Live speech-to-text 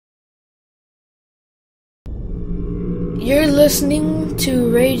You're listening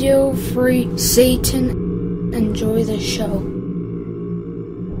to Radio Free Satan. Enjoy the show.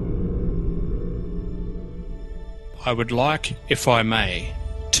 I would like, if I may,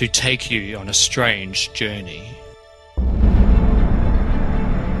 to take you on a strange journey.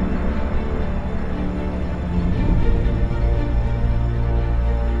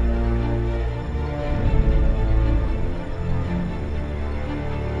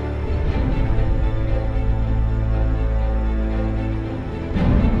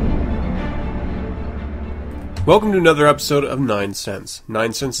 Welcome to another episode of 9sense.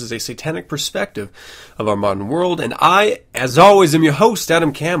 9sense is a satanic perspective of our modern world, and I, as always, am your host,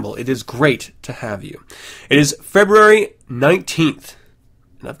 Adam Campbell. It is great to have you. It is February 19th,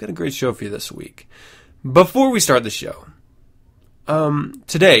 and I've got a great show for you this week. Before we start the show,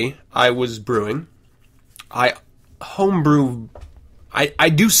 today I was brewing. I homebrew. I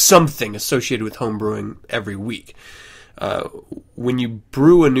do something associated with homebrewing every week. When you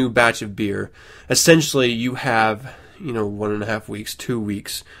brew a new batch of beer, essentially you have, 1.5 weeks, 2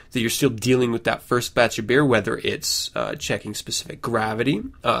 weeks that you're still dealing with that first batch of beer, whether it's checking specific gravity,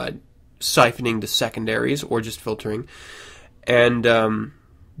 siphoning to secondaries, or just filtering, and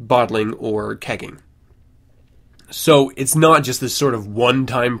bottling or kegging. So it's not just this sort of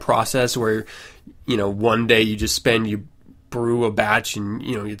one-time process where, one day you brew a batch and,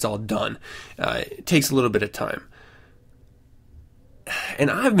 it's all done. It takes a little bit of time.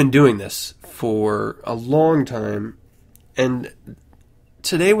 And I've been doing this for a long time, and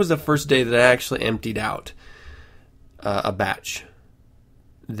today was the first day that I actually emptied out a batch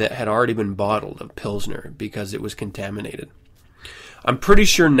that had already been bottled of Pilsner because it was contaminated. I'm pretty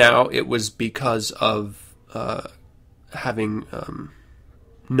sure now it was because of having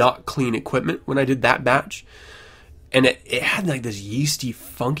not clean equipment when I did that batch. And it had like this yeasty,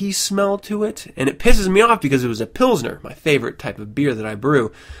 funky smell to it. And it pisses me off because it was a Pilsner, my favorite type of beer that I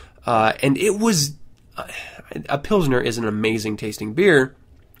brew. And it was... a Pilsner is an amazing tasting beer,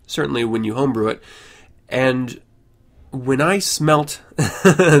 certainly when you homebrew it. And when I smelt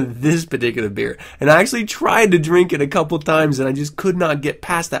this particular beer, and I actually tried to drink it a couple times, and I just could not get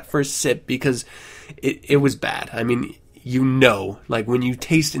past that first sip because it was bad. I mean... like when you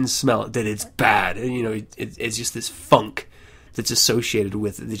taste and smell it, that it's bad. It's just this funk that's associated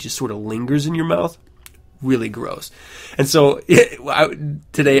with it that just sort of lingers in your mouth. Really gross. And so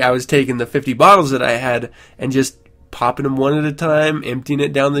today I was taking the 50 bottles that I had and just popping them one at a time, emptying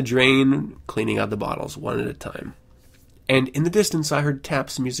it down the drain, cleaning out the bottles one at a time. And in the distance, I heard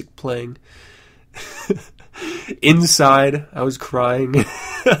Taps music playing. Inside, I was crying.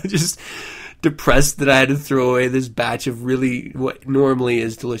 Just... depressed that I had to throw away this batch of really what normally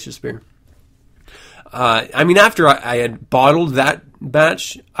is delicious beer. After I had bottled that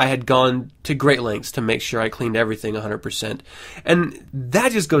batch, I had gone to great lengths to make sure I cleaned everything 100%. And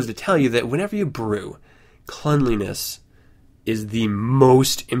that just goes to tell you that whenever you brew, cleanliness is the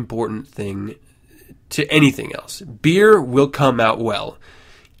most important thing to anything else. Beer will come out well.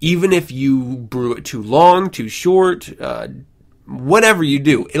 Even if you brew it too long, too short, whatever you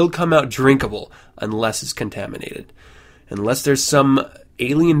do, it'll come out drinkable unless it's contaminated. Unless there's some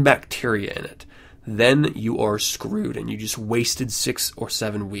alien bacteria in it, then you are screwed and you just wasted 6 or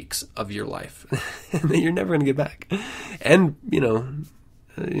 7 weeks of your life that you're never going to get back. And,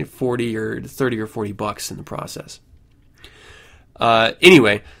 40 or 30 or 40 bucks in the process.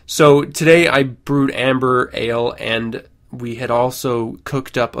 Anyway, so today I brewed amber ale, and we had also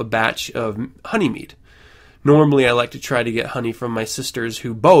cooked up a batch of honey mead. Normally, I like to try to get honey from my sisters,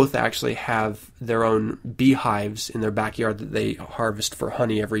 who both actually have their own beehives in their backyard that they harvest for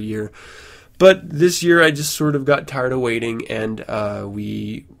honey every year. But this year, I just sort of got tired of waiting, and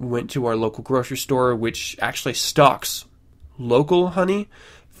we went to our local grocery store, which actually stocks local honey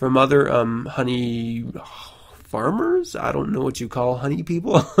from other honey farmers. I don't know what you call honey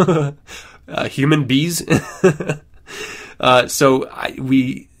people. Human bees.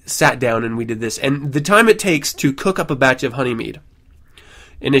 We sat down and we did this. And the time it takes to cook up a batch of honey mead,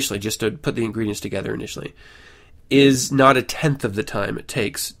 initially, just to put the ingredients together initially, is not a tenth of the time it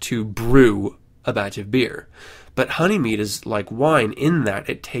takes to brew a batch of beer. But honey mead is like wine in that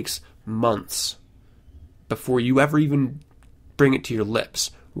it takes months before you ever even bring it to your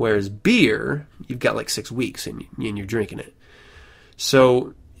lips. Whereas beer, you've got like 6 weeks and you're drinking it.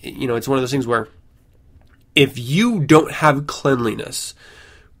 So, it's one of those things where if you don't have cleanliness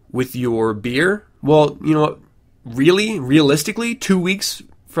with your beer, well, realistically, 2 weeks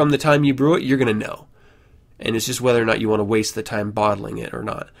from the time you brew it, you're going to know. And it's just whether or not you want to waste the time bottling it or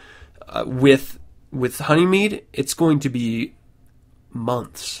not. With honey mead, it's going to be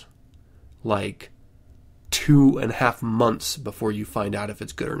months. Like 2.5 months before you find out if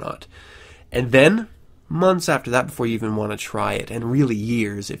it's good or not. And then months after that before you even want to try it, and really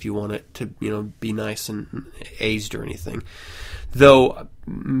years if you want it to, be nice and aged or anything. Though,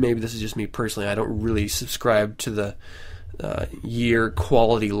 maybe this is just me personally, I don't really subscribe to the year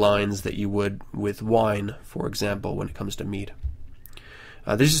quality lines that you would with wine, for example, when it comes to mead.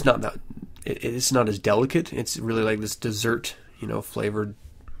 There's just not that, it's not as delicate. It's really like this dessert, flavored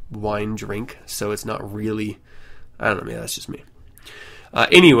wine drink, so it's not really, I don't know, maybe that's just me.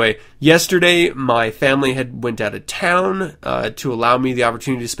 Anyway, yesterday my family had went out of town to allow me the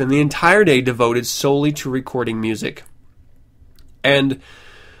opportunity to spend the entire day devoted solely to recording music. And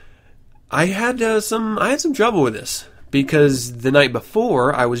I had some trouble with this, because the night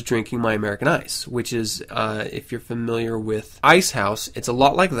before I was drinking my American Ice, which is, if you're familiar with Ice House, it's a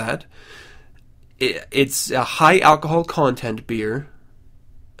lot like that. It's a high alcohol content beer.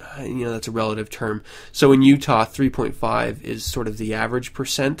 That's a relative term. So in Utah, 3.5 is sort of the average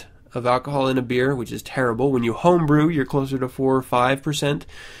percent of alcohol in a beer, which is terrible. When you homebrew, you're closer to 4 or 5%.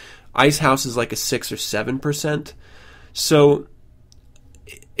 Ice House is like a 6 or 7%. So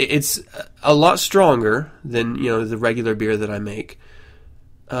it's a lot stronger than, the regular beer that I make.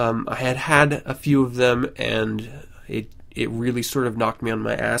 I had a few of them, and it really sort of knocked me on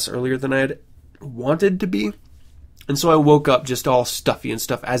my ass earlier than I had wanted to be. And so I woke up just all stuffy and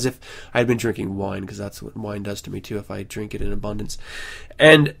stuff, as if I had been drinking wine, because that's what wine does to me too if I drink it in abundance.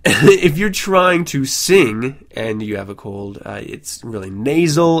 And if you're trying to sing and you have a cold, it's really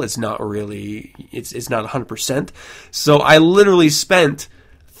nasal. It's not really, it's not 100%. So I literally spent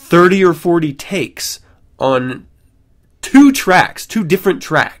 30 or 40 takes on two different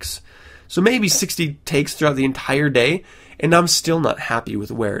tracks. So maybe 60 takes throughout the entire day, and I'm still not happy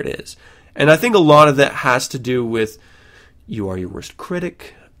with where it is. And I think a lot of that has to do with you are your worst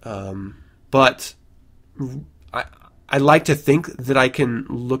critic. But I like to think that I can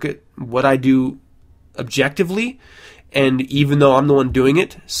look at what I do objectively, and even though I'm the one doing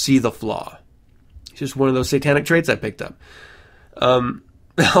it, see the flaw. It's just one of those satanic traits I picked up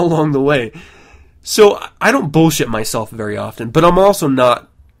along the way. So I don't bullshit myself very often, but I'm also not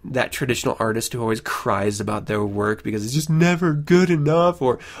that traditional artist who always cries about their work because it's just never good enough,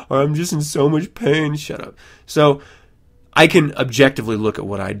 or I'm just in so much pain. Shut up. So I can objectively look at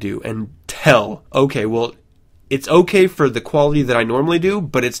what I do and tell, okay, well, it's okay for the quality that I normally do,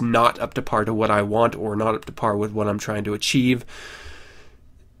 but it's not up to par to what I want, or not up to par with what I'm trying to achieve.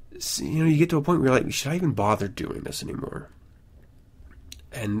 So, you get to a point where you're like, should I even bother doing this anymore?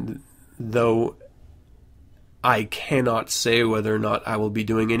 And though I cannot say whether or not I will be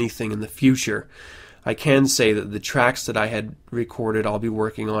doing anything in the future, I can say that the tracks that I had recorded, I'll be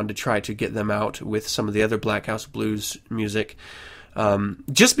working on to try to get them out with some of the other Black House Blues music.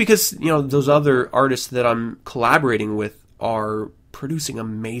 Just because, those other artists that I'm collaborating with are producing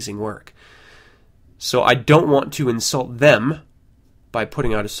amazing work. So I don't want to insult them by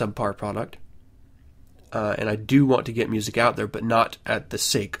putting out a subpar product. And I do want to get music out there, but not at the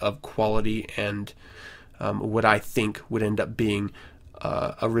sake of quality and what I think would end up being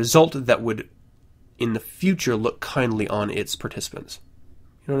a result that would, in the future, look kindly on its participants.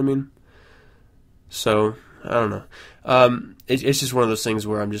 You know what I mean? So, I don't know. It's just one of those things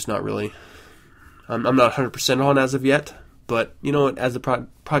where I'm just not really, I'm not 100% on as of yet, but, as the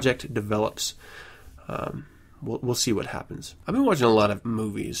project develops, we'll see what happens. I've been watching a lot of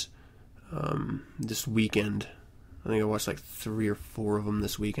movies this weekend. I think I watched like 3 or 4 of them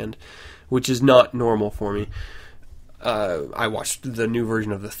this weekend, which is not normal for me. I watched the new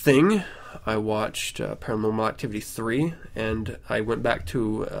version of The Thing. I watched Paranormal Activity 3, and I went back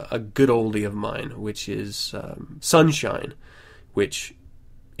to a good oldie of mine, which is Sunshine, which,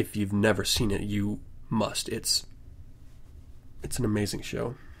 if you've never seen it, you must. It's an amazing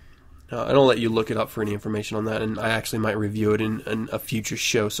show. And I'll let you look it up for any information on that, and I actually might review it in a future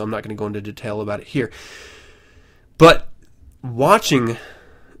show, so I'm not going to go into detail about it here. But watching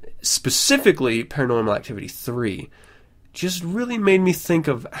specifically Paranormal Activity 3 just really made me think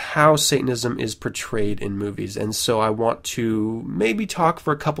of how Satanism is portrayed in movies, and so I want to maybe talk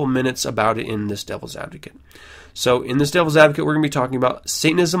for a couple minutes about it in this Devil's Advocate. So in this Devil's Advocate, we're going to be talking about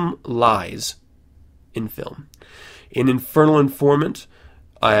Satanism lies in film. In Infernal Informant,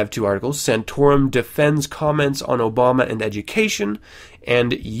 I have 2 articles: Santorum Defends Comments on Obama and Education,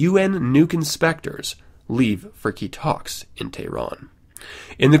 and UN Nuke Inspectors Leave for Key Talks in Tehran.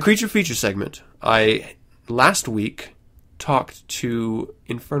 In the Creature Feature segment, I last week talked to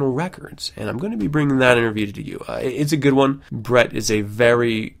Infernal Records, and I'm going to be bringing that interview to you. It's a good one. Brett is a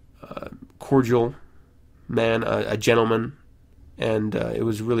very cordial man, a gentleman, and it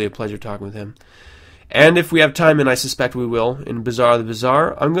was really a pleasure talking with him. And if we have time, and I suspect we will, in Bizarre the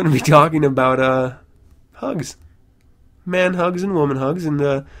Bizarre, I'm going to be talking about hugs. Man hugs and woman hugs,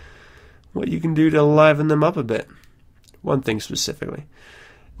 and what you can do to liven them up a bit. One thing specifically.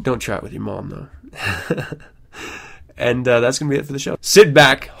 Don't try it with your mom, though. And that's going to be it for the show. Sit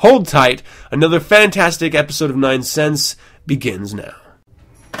back, hold tight. Another fantastic episode of 9sense begins now.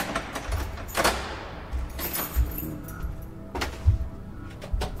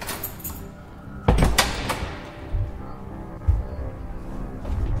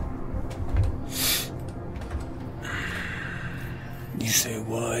 You say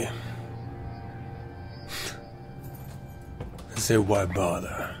why? I say why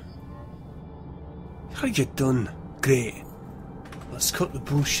bother? How you done? Great. Let's cut the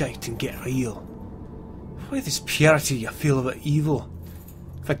bullshit and get real. Why this purity you feel about evil?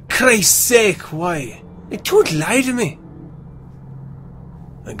 For Christ's sake, why? Hey, don't lie to me.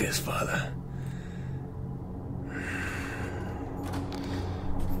 I guess, Father.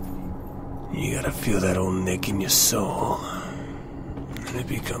 You gotta feel that old nick in your soul. And it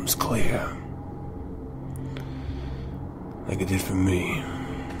becomes clear. Like it did for me.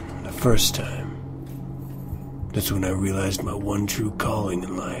 The first time. That's when I realized my one true calling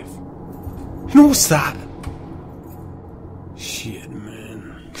in life. You know what's that? Shit,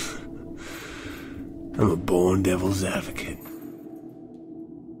 man. I'm a born devil's advocate.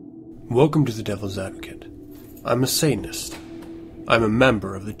 Welcome to the Devil's Advocate. I'm a Satanist. I'm a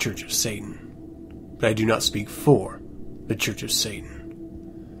member of the Church of Satan. But I do not speak for the Church of Satan.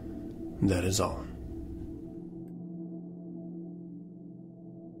 That is all.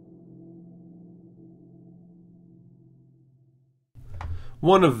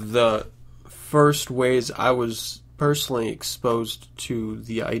 One of the first ways I was personally exposed to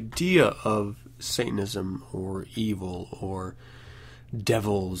the idea of Satanism or evil or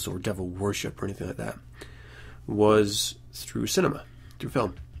devils or devil worship or anything like that was through cinema, through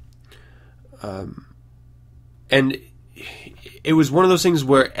film. And it was one of those things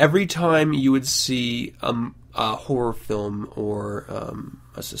where every time you would see a horror film or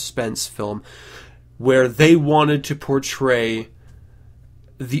a suspense film where they wanted to portray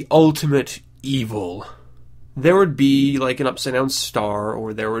the ultimate evil, there would be like an upside down star,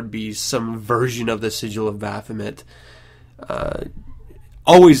 or there would be some version of the sigil of Baphomet,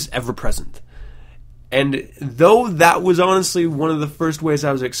 always ever present. And though that was honestly one of the first ways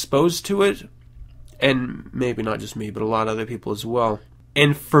I was exposed to it, and maybe not just me, but a lot of other people as well,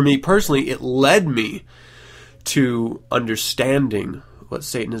 and for me personally, it led me to understanding what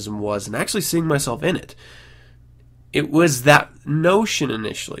Satanism was and actually seeing myself in it. It was that notion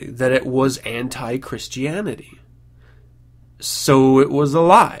initially that it was anti-Christianity. So it was a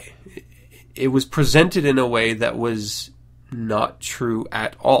lie. It was presented in a way that was not true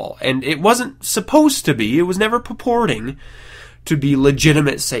at all. And it wasn't supposed to be. It was never purporting to be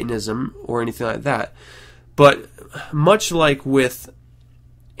legitimate Satanism or anything like that. But much like with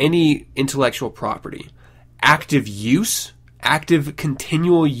any intellectual property, active use, active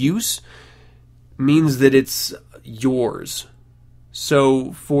continual use, means that it's yours.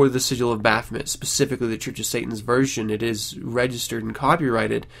 So for the Sigil of Baphomet, specifically the Church of Satan's version, it is registered and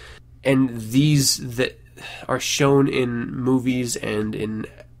copyrighted. And these that are shown in movies and in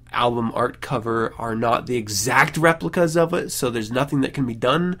album art cover are not the exact replicas of it, so there's nothing that can be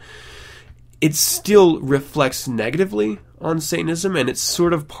done. It still reflects negatively on Satanism, and it's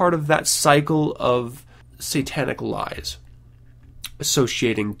sort of part of that cycle of satanic lies,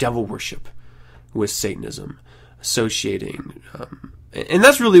 associating devil worship with Satanism, associating... and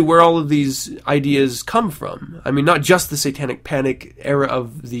that's really where all of these ideas come from. I mean, not just the satanic panic era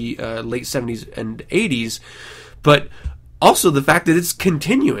of the late 70s and 80s, but also the fact that it's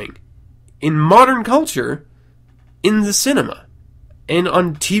continuing in modern culture, in the cinema, and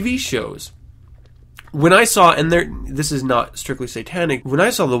on TV shows. When I saw, and this is not strictly satanic, when I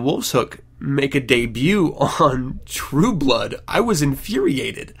saw the Wolf's Hook make a debut on True Blood, I was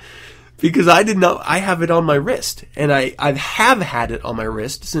infuriated. Because I have it on my wrist, and I have had it on my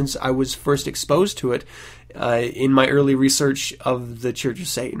wrist since I was first exposed to it in my early research of the Church of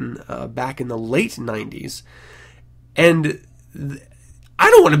Satan back in the late 90s. And I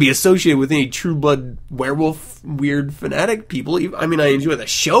don't want to be associated with any True Blood werewolf weird fanatic people. I mean, I enjoy the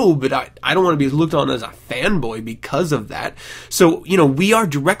show, but I don't want to be looked on as a fanboy because of that. So, we are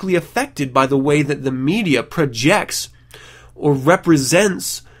directly affected by the way that the media projects or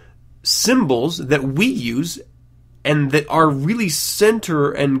represents symbols that we use and that are really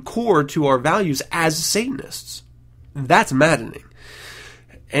center and core to our values as Satanists. That's maddening.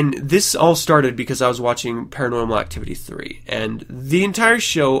 And this all started because I was watching Paranormal Activity 3, and the entire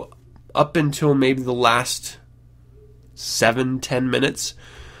show, up until maybe the last 7-10 minutes,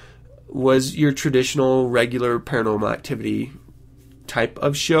 was your traditional, regular Paranormal Activity type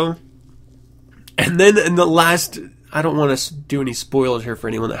of show. And then in the last, I don't want to do any spoilers here for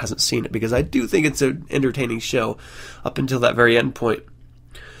anyone that hasn't seen it, because I do think it's an entertaining show up until that very end point.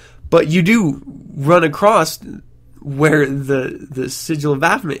 But you do run across where the sigil of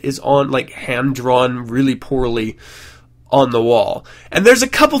Baphomet is on, like, hand-drawn really poorly on the wall. And there's a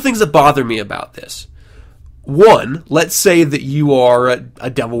couple things that bother me about this. One, let's say that you are a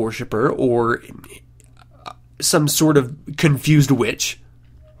devil worshiper or some sort of confused witch,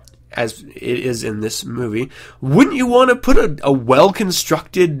 as it is in this movie. Wouldn't you want to put a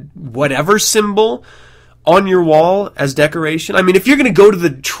well-constructed whatever symbol on your wall as decoration? I mean, if you're going to go to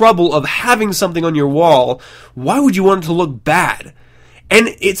the trouble of having something on your wall, why would you want it to look bad? And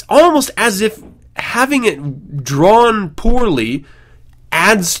it's almost as if having it drawn poorly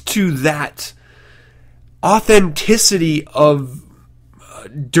adds to that authenticity of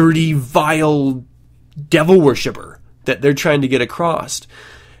dirty, vile devil worshiper that they're trying to get across.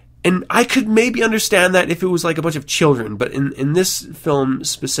 And I could maybe understand that if it was like a bunch of children, but in this film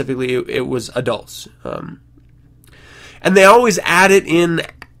specifically, it was adults. And they always add it in,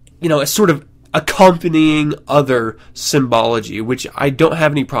 a sort of accompanying other symbology, which I don't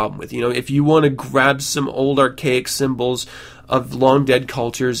have any problem with. If you want to grab some old archaic symbols of long dead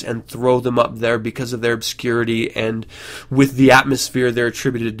cultures and throw them up there because of their obscurity and with the atmosphere they're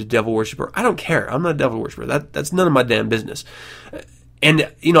attributed to devil worshiper, I don't care. I'm not a devil worshiper. That's none of my damn business.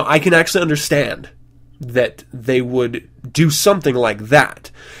 And, I can actually understand that they would do something like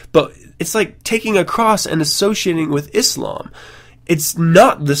that. But it's like taking a cross and associating with Islam. It's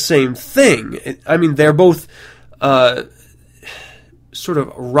not the same thing. I mean, they're both sort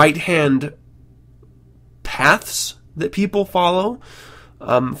of right-hand paths that people follow,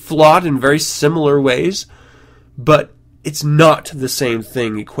 flawed in very similar ways, but it's not the same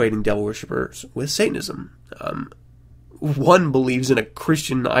thing equating devil worshippers with Satanism. One believes in a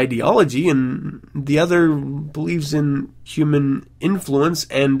Christian ideology, and the other believes in human influence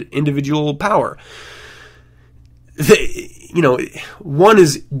and individual power. One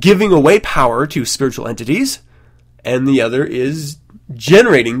is giving away power to spiritual entities, and the other is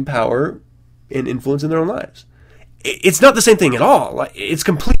generating power and influence in their own lives. It's not the same thing at all. It's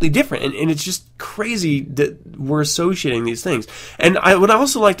completely different, and it's just crazy that we're associating these things. And I would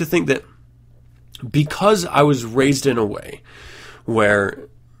also like to think that because I was raised in a way where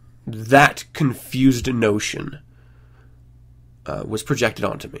that confused notion was projected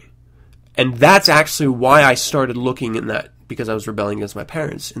onto me, and that's actually why I started looking in that, because I was rebelling against my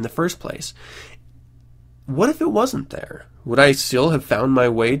parents in the first place. What if it wasn't there? Would I still have found my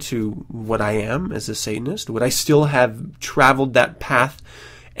way to what I am as a Satanist? Would I still have traveled that path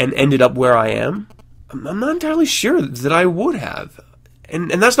and ended up where I am? I'm not entirely sure that I would have. And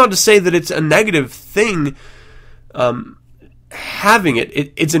that's not to say that it's a negative thing having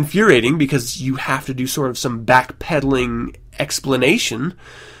it. It's infuriating because you have to do sort of some backpedaling explanation.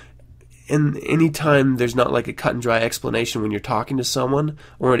 And anytime there's not like a cut and dry explanation when you're talking to someone,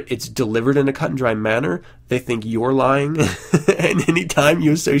 or it's delivered in a cut and dry manner, they think you're lying. And anytime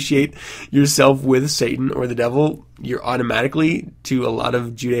you associate yourself with Satan or the devil, you're automatically, to a lot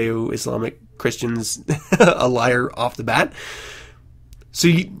of Judeo-Islamic Christians, a liar off the bat. So,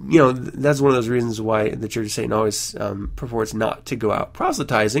 that's one of those reasons why the Church of Satan always purports not to go out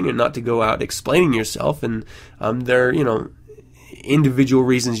proselytizing and not to go out explaining yourself. And there are, individual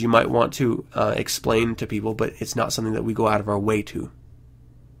reasons you might want to explain to people, but it's not something that we go out of our way to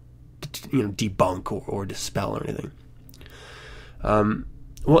debunk or dispel or anything.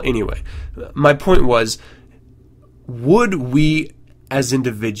 Well, anyway, my point was, would we as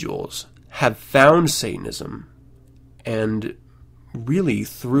individuals have found Satanism and really,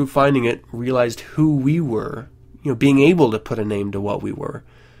 through finding it, realized who we were, being able to put a name to what we were,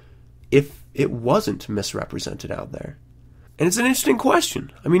 if it wasn't misrepresented out there? And it's an interesting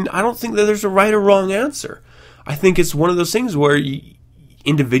question. I mean, I don't think that there's a right or wrong answer. I think it's one of those things where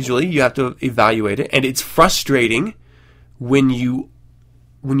individually you have to evaluate it, and it's frustrating when you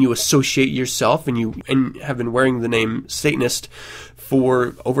associate yourself and have been wearing the name Satanist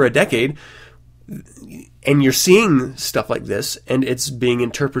for over a decade, and you're seeing stuff like this, and it's being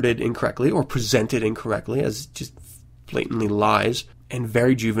interpreted incorrectly or presented incorrectly as just blatantly lies and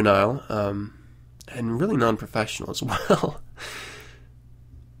very juvenile, and really non-professional as well.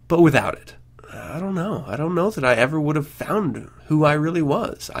 But without it, I don't know. I don't know that I ever would have found who I really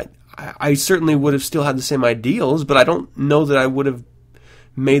was. I certainly would have still had the same ideals, but I don't know that I would have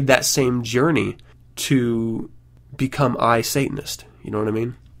made that same journey to become Satanist. You know what I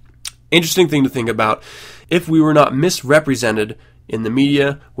mean? Interesting thing to think about. If we were not misrepresented in the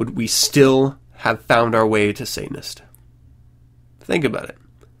media, would we still have found our way to Satanist? Think about it.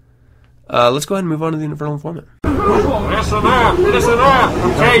 Let's go ahead and move on to the Infernal Informant. Listen up,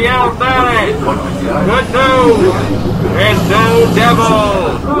 hey young daddy, good news, there's no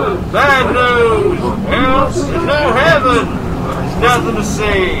devil, bad news, else there's no heaven, there's nothing to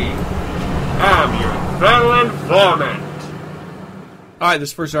see. I'm your Infernal Informant. Alright,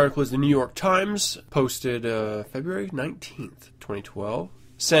 this first article is the New York Times, posted February 19th, 2012.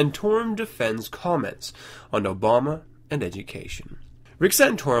 Santorum Defends Comments on Obama and Education. Rick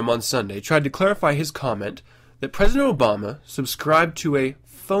Santorum on Sunday tried to clarify his comment that President Obama subscribed to a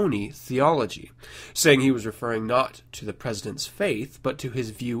phony theology, saying he was referring not to the president's faith, but to his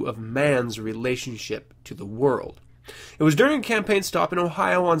view of man's relationship to the world. It was during a campaign stop in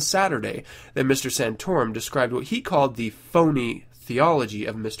Ohio on Saturday that Mr. Santorum described what he called the phony theology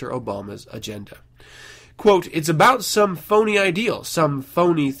of Mr. Obama's agenda. Quote, "It's about some phony ideal, some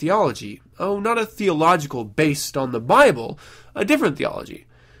phony theology. Oh, not a theological based on the Bible, a different theology,"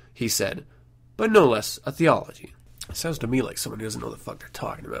 he said, but no less a theology. It sounds to me like someone who doesn't know what the fuck they're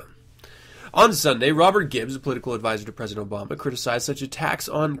talking about. On Sunday, Robert Gibbs, a political advisor to President Obama, criticized such attacks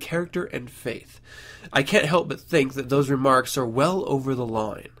on character and faith. "I can't help but think that those remarks are well over the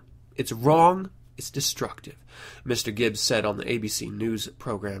line. It's wrong, it's destructive," Mr. Gibbs said on the ABC News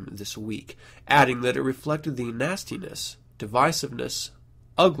program this week, adding that it reflected the nastiness, divisiveness,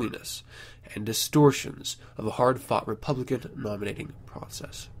 ugliness, and distortions of a hard-fought Republican nominating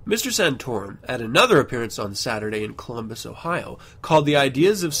process. Mr. Santorum, at another appearance on Saturday in Columbus, Ohio, called the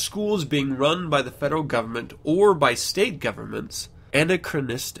ideas of schools being run by the federal government or by state governments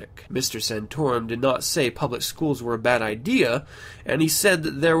anachronistic. Mr. Santorum did not say public schools were a bad idea, and he said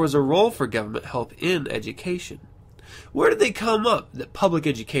that there was a role for government help in education. Where did they come up that public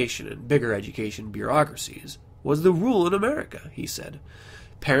education and bigger education bureaucracies was the rule in America, he said.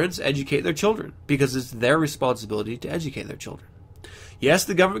 Parents educate their children because it's their responsibility to educate their children. Yes,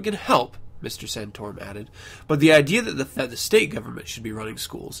 the government can help, Mr. Santorum added, but the idea that the state government should be running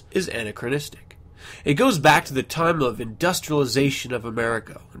schools is anachronistic. It goes back to the time of industrialization of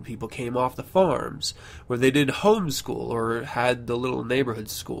America, when people came off the farms, where they did homeschool or had the little neighborhood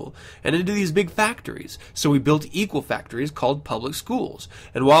school, and into these big factories. So we built equal factories called public schools.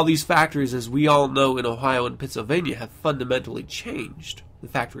 And while these factories, as we all know in Ohio and Pennsylvania, have fundamentally changed, the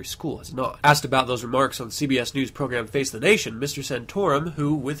factory school has not. Asked about those remarks on CBS News program Face the Nation, Mr. Santorum,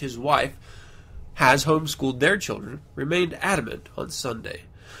 who, with his wife, has homeschooled their children, remained adamant on Sunday.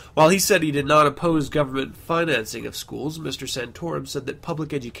 While he said he did not oppose government financing of schools, Mr. Santorum said that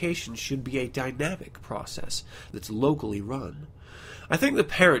public education should be a dynamic process that's locally run. "I think the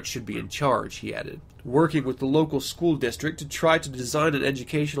parents should be in charge," he added, working with the local school district to try to design an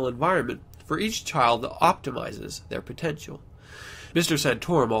educational environment for each child that optimizes their potential. Mr.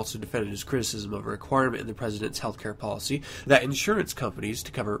 Santorum also defended his criticism of a requirement in the president's healthcare policy that insurance companies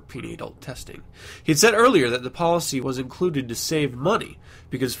to cover prenatal testing. He had said earlier that the policy was included to save money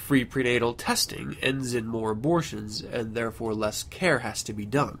because free prenatal testing ends in more abortions and therefore less care has to be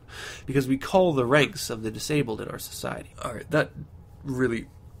done because we cull the ranks of the disabled in our society. Alright, that really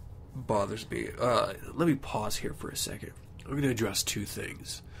bothers me. Let me pause here for a second. I'm going to address two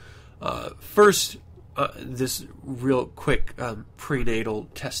things. First, this real quick prenatal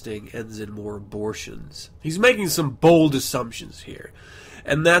testing ends in more abortions. He's making some bold assumptions here.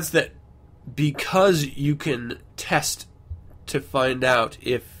 And that's that because you can test to find out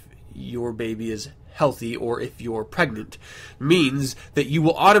if your baby is healthy or if you're pregnant means that you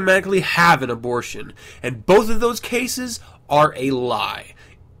will automatically have an abortion. And both of those cases are a lie.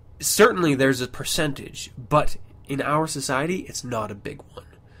 Certainly there's a percentage, but in our society it's not a big one.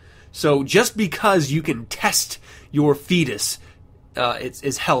 So just because you can test your fetus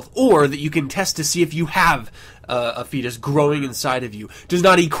its health, or that you can test to see if you have a fetus growing inside of you, does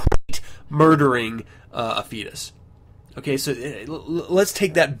not equate murdering a fetus. Okay, so let's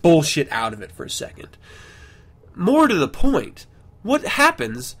take that bullshit out of it for a second. More to the point, what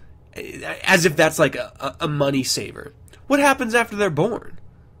happens, as if that's like a money saver, what happens after they're born?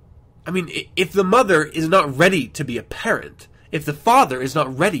 I mean, if the mother is not ready to be a parent, if the father is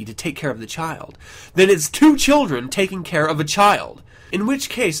not ready to take care of the child, then it's two children taking care of a child. In which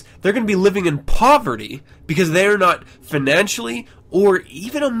case, they're going to be living in poverty because they are not financially or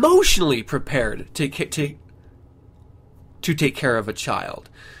even emotionally prepared to take care of a child.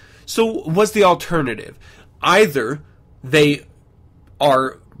 So what's the alternative? Either they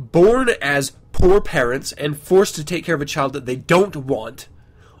are born as poor parents and forced to take care of a child that they don't want,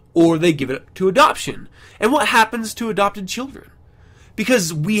 or they give it to adoption. And what happens to adopted children?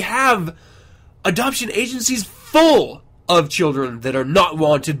 because we have adoption agencies full of children that are not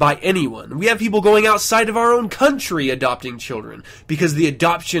wanted by anyone. We have people going outside of our own country adopting children because the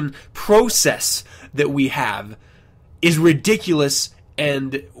adoption process that we have is ridiculous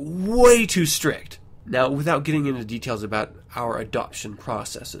and way too strict. Now, without getting into details about our adoption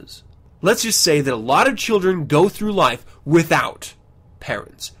processes, let's just say that a lot of children go through life without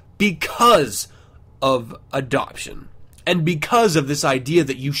parents because of adoption and because of this idea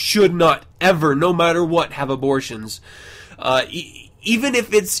that you should not ever, no matter what, have abortions, even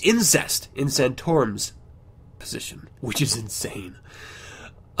if it's incest in Santorum's position, which is insane.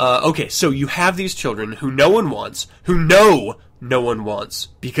 Okay, so you have these children who no one wants, who know no one wants,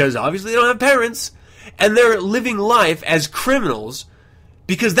 because obviously they don't have parents, and they're living life as criminals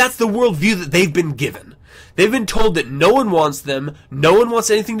because that's the worldview that they've been given. They've been told that no one wants them, no one wants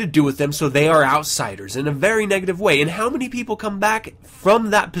anything to do with them, so they are outsiders in a very negative way. And how many people come back from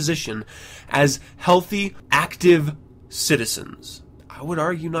that position as healthy, active citizens? I would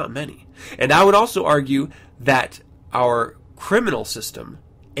argue not many. And I would also argue that our criminal system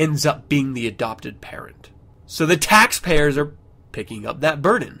ends up being the adopted parent. So the taxpayers are picking up that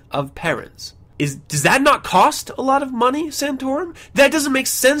burden of parents. Does that not cost a lot of money, Santorum? That doesn't make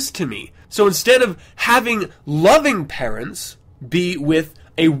sense to me. So instead of having loving parents be with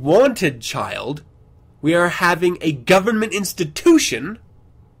a wanted child, we are having a government institution,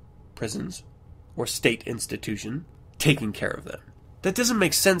 prisons, or state institution, taking care of them. That doesn't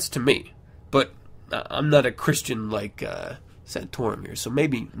make sense to me. But I'm not a Christian like Santorum here, so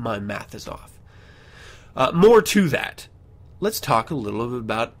maybe my math is off. More to that. Let's talk a little bit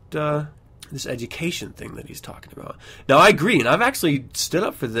about this education thing that he's talking about. Now, I agree, and I've actually stood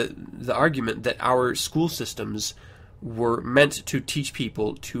up for the argument that our school systems were meant to teach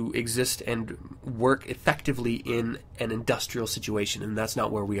people to exist and work effectively in an industrial situation, and that's not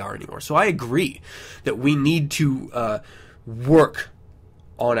where we are anymore. So I agree that we need to work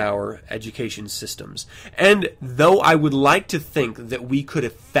on our education systems. And though I would like to think that we could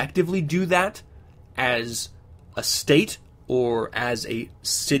effectively do that as a state or as a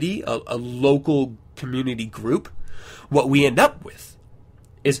city, a local community group, what we end up with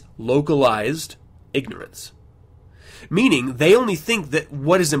is localized ignorance. Meaning, they only think that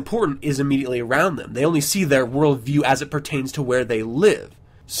what is important is immediately around them. They only see their worldview as it pertains to where they live.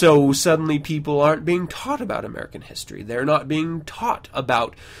 So suddenly people aren't being taught about American history. They're not being taught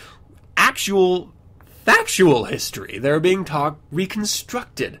about actual, factual history. They're being taught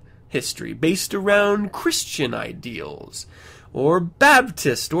reconstructed history based around Christian ideals or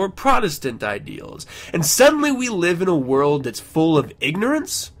Baptist or Protestant ideals. And suddenly we live in a world that's full of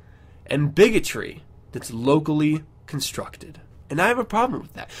ignorance and bigotry that's locally constructed. And I have a problem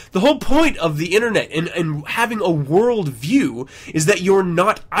with that. The whole point of the internet and having a world view is that you're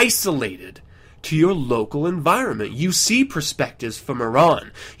not isolated to your local environment. You see perspectives from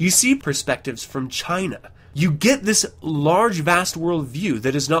Iran. You see perspectives from China. You get this large, vast world view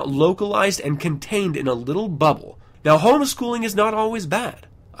that is not localized and contained in a little bubble. Now, homeschooling is not always bad.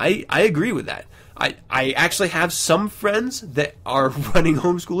 I agree with that. I actually have some friends that are running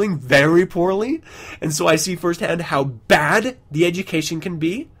homeschooling very poorly, and so I see firsthand how bad the education can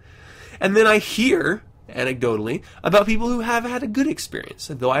be. And then I hear, anecdotally, about people who have had a good experience,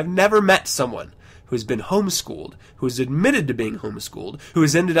 though I've never met someone who has been homeschooled, who has admitted to being homeschooled, who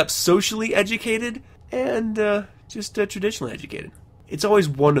has ended up socially educated and just traditionally educated. It's always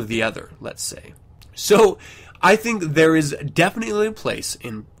one or the other, let's say. So I think there is definitely a place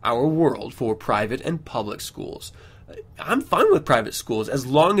in our world for private and public schools. I'm fine with private schools as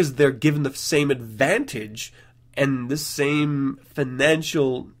long as they're given the same advantage and the same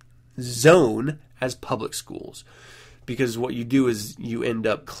financial zone as public schools. Because what you do is you end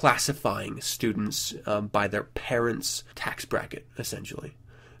up classifying students by their parents' tax bracket, essentially.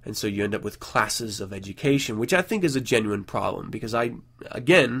 And so you end up with classes of education, which I think is a genuine problem, because I,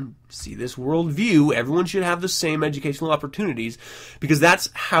 again, see this worldview. Everyone should have the same educational opportunities, because that's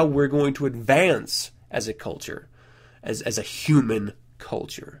how we're going to advance as a culture, as a human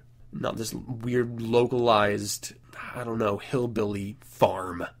culture. Not this weird, localized, I don't know, hillbilly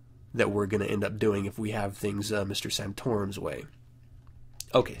farm that we're going to end up doing if we have things Mr. Santorum's way.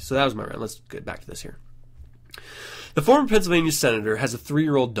 Okay, so that was my rant. Let's get back to this here. The former Pennsylvania senator has a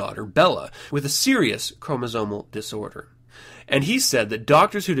 3-year-old daughter, Bella, with a serious chromosomal disorder. And he said that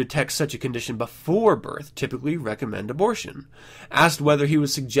doctors who detect such a condition before birth typically recommend abortion. Asked whether he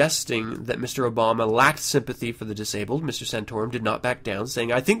was suggesting that Mr. Obama lacked sympathy for the disabled, Mr. Santorum did not back down,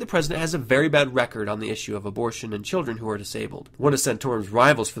 saying, "I think the president has a very bad record on the issue of abortion and children who are disabled." One of Santorum's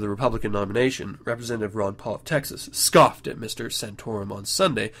rivals for the Republican nomination, Representative Ron Paul of Texas, scoffed at Mr. Santorum on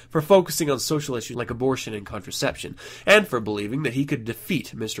Sunday for focusing on social issues like abortion and contraception, and for believing that he could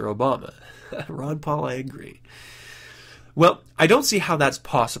defeat Mr. Obama. Ron Paul, I agree. Well, I don't see how that's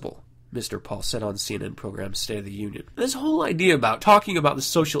possible, Mr. Paul said on CNN program State of the Union. This whole idea about talking about the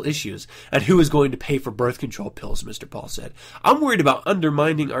social issues and who is going to pay for birth control pills, Mr. Paul said. I'm worried about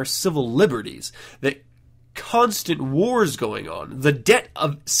undermining our civil liberties, the constant wars going on, the debt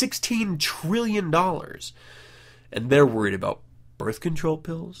of $16 trillion. And they're worried about birth control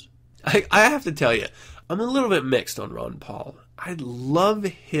pills? I have to tell you, I'm a little bit mixed on Ron Paul. I love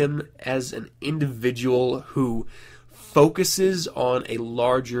him as an individual who focuses on a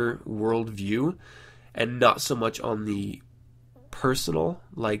larger worldview and not so much on the personal,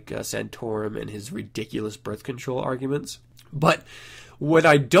 like Santorum and his ridiculous birth control arguments. But what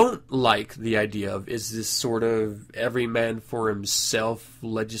I don't like the idea of is this sort of every man for himself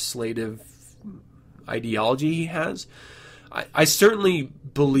legislative ideology he has. I certainly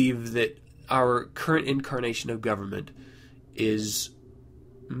believe that our current incarnation of government is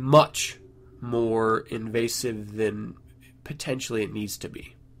much more invasive than potentially it needs to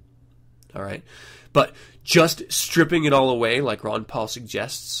be. All right? But just stripping it all away, like Ron Paul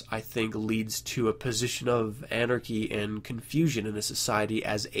suggests, I think leads to a position of anarchy and confusion in a society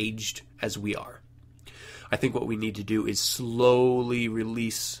as aged as we are. I think what we need to do is slowly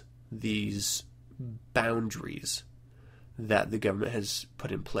release these boundaries that the government has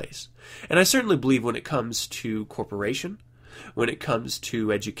put in place. And I certainly believe when it comes to corporation, when it comes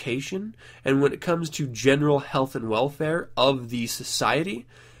to education, and when it comes to general health and welfare of the society,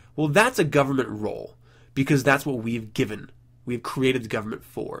 well, that's a government role, because that's what we've created the government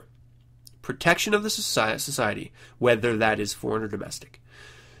for. Protection of the society, whether that is foreign or domestic.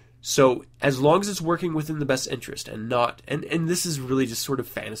 So, as long as it's working within the best interest and not, and this is really just sort of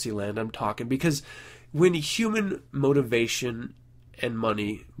fantasy land I'm talking, because when human motivation and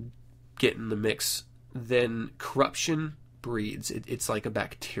money get in the mix, then corruption breeds. It's like a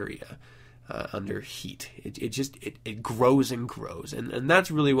bacteria under heat. It grows and grows. And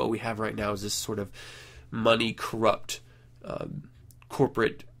that's really what we have right now, is this sort of money corrupt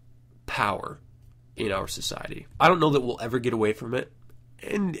corporate power in our society. I don't know that we'll ever get away from it.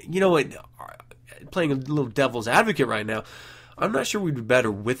 And, you know what, playing a little devil's advocate right now, I'm not sure we'd be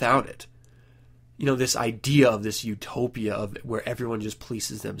better without it. You know, this idea of this utopia of where everyone just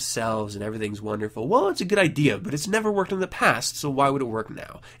polices themselves and everything's wonderful. Well, it's a good idea, but it's never worked in the past, so why would it work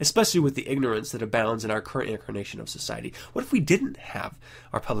now? Especially with the ignorance that abounds in our current incarnation of society. What if we didn't have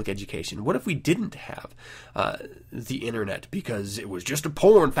our public education? What if we didn't have the internet because it was just a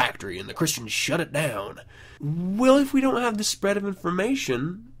porn factory and the Christians shut it down? Well, if we don't have the spread of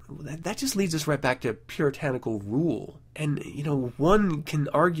information, that just leads us right back to puritanical rule. And, you know, one can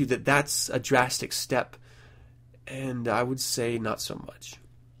argue that that's a drastic step, and I would say not so much.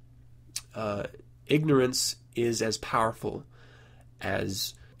 Ignorance is as powerful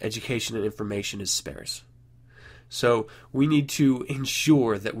as education and information is sparse. So we need to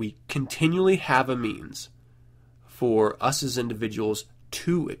ensure that we continually have a means for us as individuals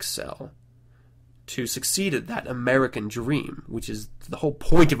to excel, to succeed at that American dream, which is the whole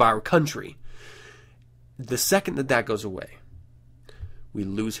point of our country. The second that goes away, we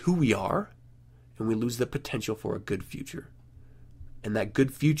lose who we are, and we lose the potential for a good future. And that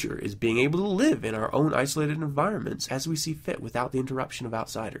good future is being able to live in our own isolated environments as we see fit without the interruption of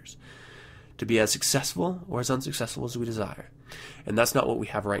outsiders, to be as successful or as unsuccessful as we desire. And that's not what we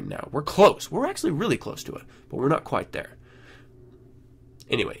have right now. We're close. We're actually really close to it, but we're not quite there.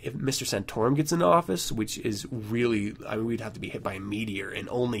 Anyway, if Mr. Santorum gets into office, which is really, I mean, we'd have to be hit by a meteor, and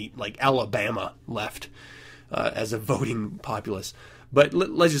only, like, Alabama left as a voting populace. But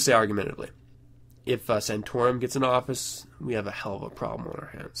let's just say argumentatively, if Santorum gets into office, we have a hell of a problem on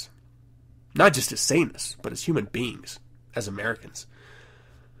our hands. Not just as saneness, but as human beings, as Americans.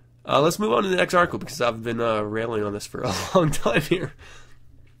 Let's move on to the next article, because I've been railing on this for a long time here.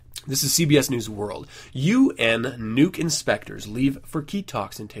 This is CBS News World. UN nuke inspectors leave for key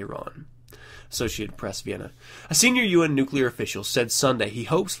talks in Tehran. Associated Press, Vienna. A senior UN nuclear official said Sunday he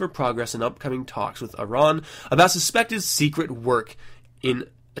hopes for progress in upcoming talks with Iran about suspected secret work in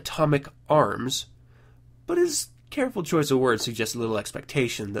atomic arms, but his careful choice of words suggests little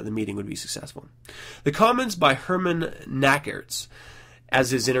expectation that the meeting would be successful. The comments by Herman Nakertz,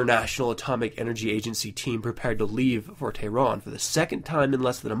 as his International Atomic Energy Agency team prepared to leave for Tehran for the second time in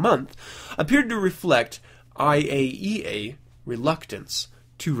less than a month, appeared to reflect IAEA reluctance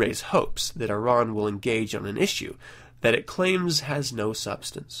to raise hopes that Iran will engage on an issue that it claims has no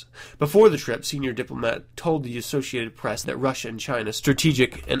substance. Before the trip, senior diplomat told the Associated Press that Russia and China,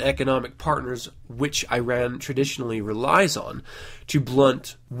 strategic and economic partners which Iran traditionally relies on to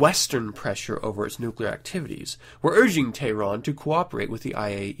blunt Western pressure over its nuclear activities, were urging Tehran to cooperate with the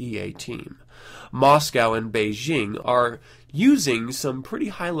IAEA team. Moscow and Beijing are using some pretty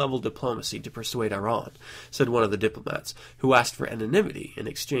high-level diplomacy to persuade Iran, said one of the diplomats, who asked for anonymity in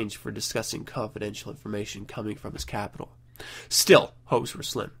exchange for discussing confidential information coming from his capital. Still, hopes were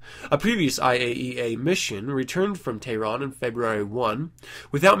slim. A previous IAEA mission returned from Tehran in February 1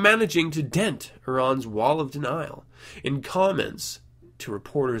 without managing to dent Iran's wall of denial. In comments to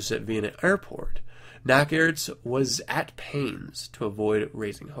reporters at Vienna airport, Nakertz was at pains to avoid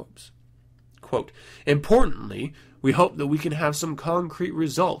raising hopes. Quote, "Importantly, we hope that we can have some concrete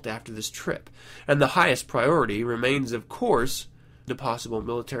result after this trip, and the highest priority remains, of course, the possible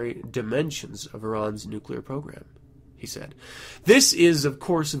military dimensions of Iran's nuclear program," he said. "This is, of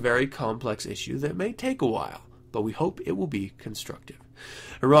course, a very complex issue that may take a while, but we hope it will be constructive."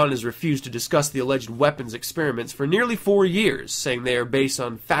 Iran has refused to discuss the alleged weapons experiments for nearly 4 years, saying they are based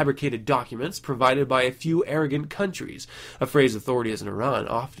on fabricated documents provided by a few arrogant countries, a phrase authorities in Iran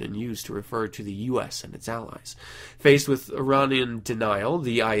often use to refer to the U.S. and its allies. Faced with Iranian denial,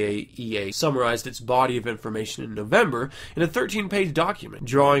 the IAEA summarized its body of information in November in a 13-page document,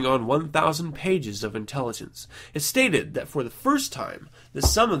 drawing on 1,000 pages of intelligence. It stated that for the first time, the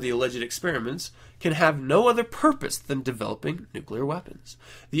sum of the alleged experiments can have no other purpose than developing nuclear weapons.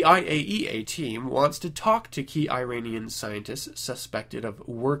 The IAEA team wants to talk to key Iranian scientists suspected of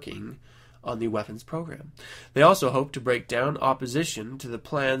working on the weapons program. They also hope to break down opposition to the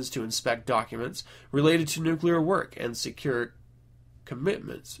plans to inspect documents related to nuclear work and secure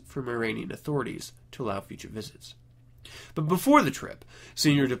commitments from Iranian authorities to allow future visits. But before the trip,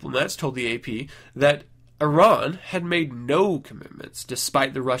 senior diplomats told the AP that Iran had made no commitments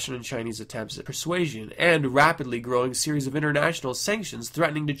despite the Russian and Chinese attempts at persuasion and rapidly growing series of international sanctions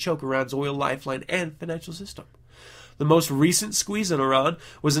threatening to choke Iran's oil lifeline and financial system. The most recent squeeze on Iran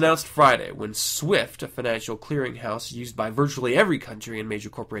was announced Friday when SWIFT, a financial clearinghouse used by virtually every country and major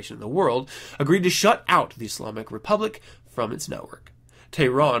corporation in the world, agreed to shut out the Islamic Republic from its network.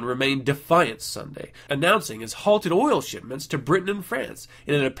 Tehran remained defiant Sunday, announcing its halted oil shipments to Britain and France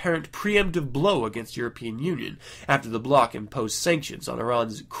in an apparent preemptive blow against the European Union after the bloc imposed sanctions on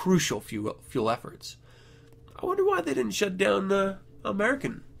Iran's crucial fuel efforts. I wonder why they didn't shut down the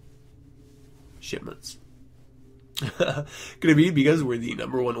American shipments. Could it be because we're the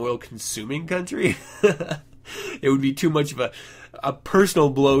 #1 oil consuming country? It would be too much of a personal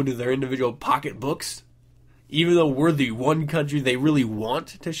blow to their individual pocketbooks, even though we're the one country they really want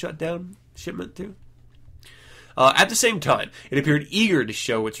to shut down shipment to. At the same time, it appeared eager to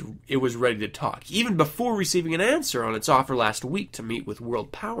show it was ready to talk. Even before receiving an answer on its offer last week to meet with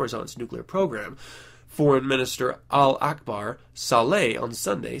world powers on its nuclear program, Foreign Minister Al-Akbar Saleh on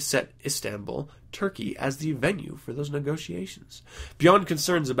Sunday set Istanbul, Turkey, as the venue for those negotiations. Beyond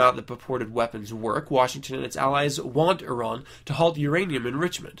concerns about the purported weapons work, Washington and its allies want Iran to halt uranium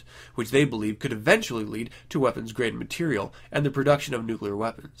enrichment, which they believe could eventually lead to weapons-grade material and the production of nuclear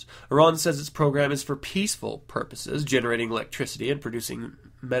weapons. Iran says its program is for peaceful purposes, generating electricity and producing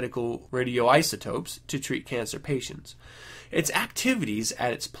medical radioisotopes to treat cancer patients. Its activities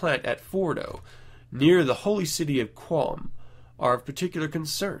at its plant at Fordo, near the holy city of Qom, are of particular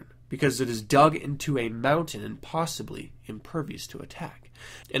concern, because it is dug into a mountain and possibly impervious to attack,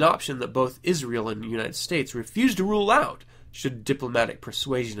 an option that both Israel and the United States refuse to rule out should diplomatic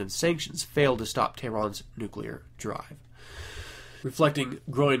persuasion and sanctions fail to stop Tehran's nuclear drive. Reflecting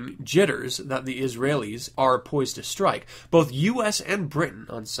growing jitters that the Israelis are poised to strike, both U.S. and Britain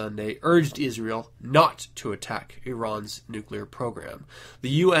on Sunday urged Israel not to attack Iran's nuclear program.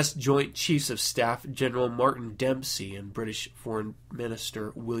 The U.S. Joint Chiefs of Staff General Martin Dempsey and British Foreign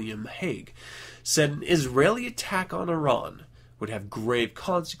Minister William Hague said an Israeli attack on Iran would have grave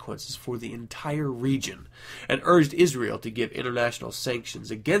consequences for the entire region, and urged Israel to give international sanctions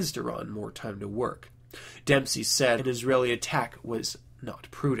against Iran more time to work. Dempsey said an Israeli attack was not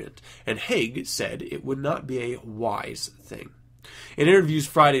prudent, and Hague said it would not be a wise thing. In interviews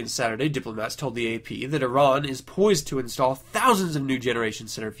Friday and Saturday, diplomats told the AP that Iran is poised to install thousands of new generation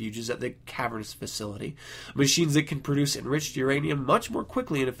centrifuges at the cavernous facility, machines that can produce enriched uranium much more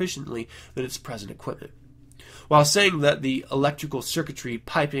quickly and efficiently than its present equipment. While saying that the electrical circuitry,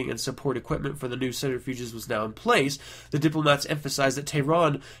 piping, and support equipment for the new centrifuges was now in place, the diplomats emphasized that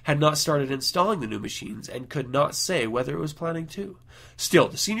Tehran had not started installing the new machines and could not say whether it was planning to. Still,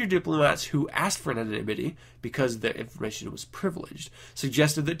 the senior diplomats who asked for anonymity, because their information was privileged,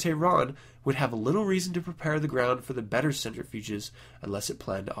 suggested that Tehran would have little reason to prepare the ground for the better centrifuges unless it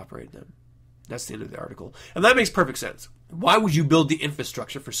planned to operate them. That's the end of the article. And that makes perfect sense. Why would you build the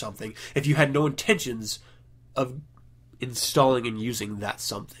infrastructure for something if you had no intentions of installing and using that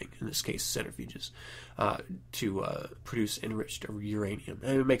something, in this case centrifuges, to produce enriched uranium?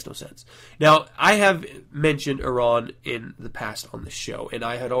 It makes no sense. Now, I have mentioned Iran in the past on the show, and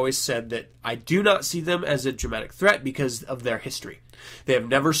I had always said that I do not see them as a dramatic threat because of their history. They have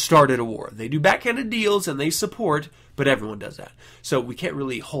never started a war. They do backhanded deals and they support, but everyone does that. So we can't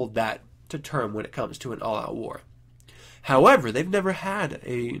really hold that to term when it comes to an all-out war. However, they've never had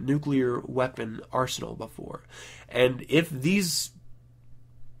a nuclear weapon arsenal before. And if these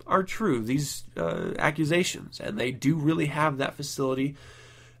are true, these accusations, and they do really have that facility,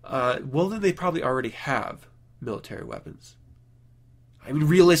 well, then they probably already have military weapons. I mean,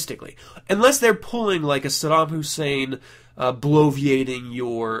 realistically. Unless they're pulling like a Saddam Hussein bloviating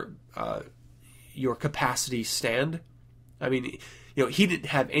your capacity stand. I mean, he didn't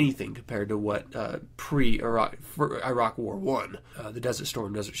have anything compared to what pre-Iraq War I, the Desert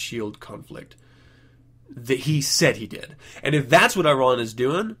Storm, Desert Shield conflict, that he said he did. And if that's what Iran is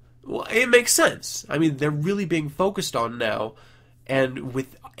doing, well, it makes sense. I mean, they're really being focused on now, and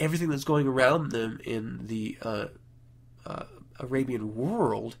with everything that's going around them in the Arabian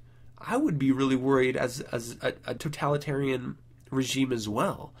world, I would be really worried as a totalitarian regime as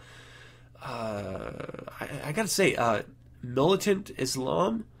well. I gotta say, militant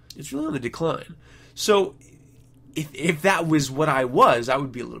Islam is really on the decline. So if that was what I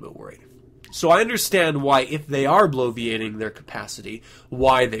would be a little bit worried. So I understand why, if they are bloviating their capacity,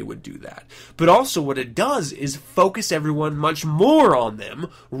 why they would do that. But also what it does is focus everyone much more on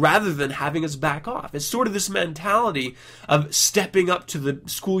them rather than having us back off. It's sort of this mentality of stepping up to the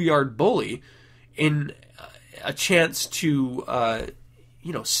schoolyard bully in a chance to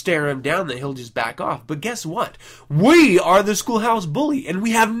stare him down that he'll just back off. But guess what? We are the schoolhouse bully, and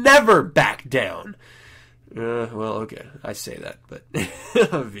we have never backed down. Well, okay, I say that, but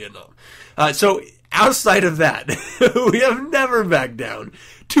Vietnam. So outside of that, we have never backed down.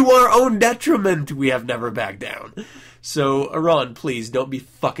 To our own detriment, we have never backed down. So, Iran, please, don't be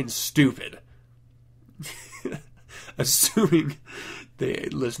fucking stupid. Assuming they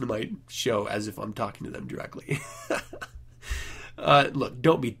listen to my show as if I'm talking to them directly. Look,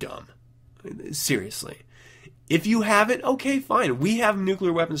 don't be dumb. Seriously. If you have it, okay, fine. We have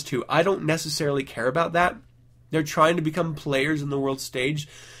nuclear weapons too. I don't necessarily care about that. They're trying to become players in the world stage.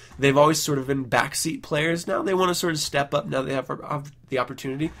 They've always sort of been backseat players. Now they want to sort of step up now they have the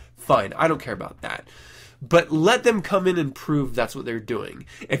opportunity. Fine, I don't care about that. But let them come in and prove that's what they're doing.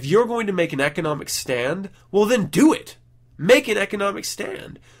 If you're going to make an economic stand, well then do it. Make an economic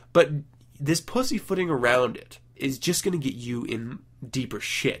stand. But this pussyfooting around it is just going to get you in deeper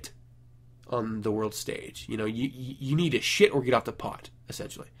shit on the world stage. You need to shit or get off the pot,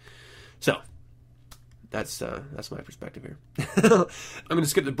 essentially. So, that's my perspective here. I'm going to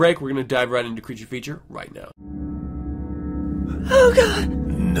skip the break. We're going to dive right into Creature Feature right now. Oh, God.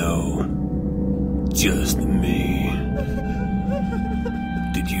 No. Just me.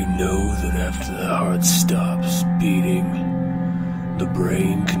 Did you know that after the heart stops beating, the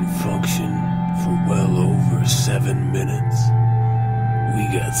brain can function for well over 7 minutes? We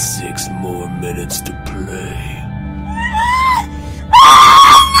got 6 more minutes to play.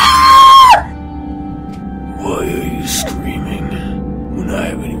 Why are you screaming when I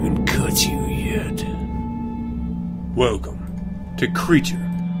haven't even cut you yet? Welcome to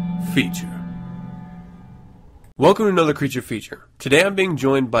Creature Feature. Welcome to another Creature Feature. Today I'm being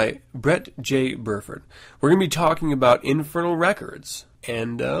joined by Brett J. Burford. We're going to be talking about Infernal Records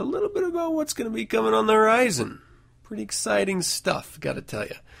and a little bit about what's going to be coming on the horizon. Pretty exciting stuff, gotta tell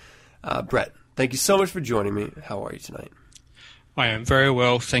you. Brett, thank you so much for joining me. How are you tonight? I am very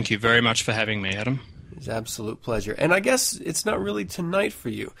well. Thank you very much for having me, Adam. It's an absolute pleasure. And I guess it's not really tonight for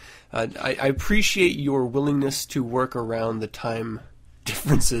you. I appreciate your willingness to work around the time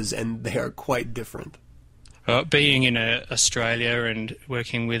differences, and they are quite different. Being in Australia and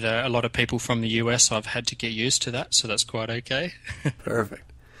working with a lot of people from the US, I've had to get used to that, so that's quite okay. Perfect.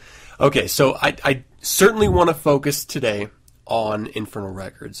 Okay, so I certainly want to focus today on Infernal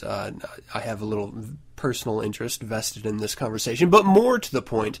Records. I have a little personal interest vested in this conversation, but more to the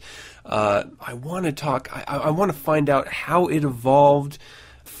point, I want to talk. I want to find out how it evolved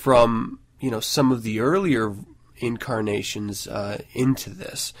from some of the earlier incarnations into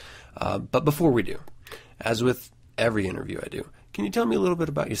this. But before we do, as with every interview I do, can you tell me a little bit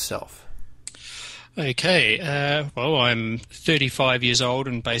about yourself? Okay, well, I'm 35 years old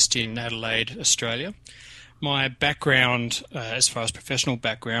and based in Adelaide, Australia. My background, as far as professional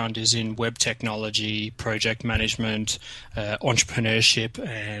background, is in web technology, project management, entrepreneurship,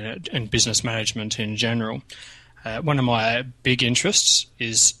 and business management in general. One of my big interests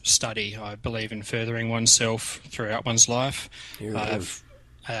is study. I believe in furthering oneself throughout one's life.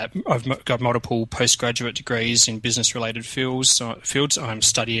 I've got multiple postgraduate degrees in business-related fields. I'm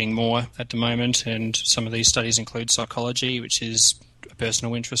studying more at the moment, and some of these studies include psychology, which is a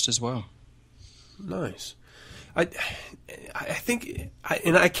personal interest as well. Nice. I think,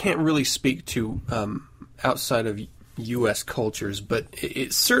 and I can't really speak to outside of U.S. cultures, but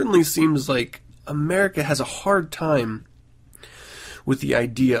it certainly seems like America has a hard time with the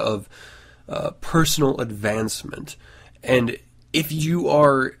idea of personal advancement. And if you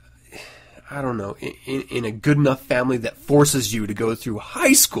are, I don't know, in a good enough family that forces you to go through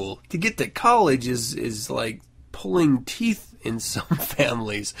high school to get to college is like pulling teeth in some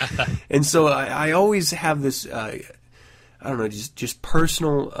families. And so I always have this, I don't know, just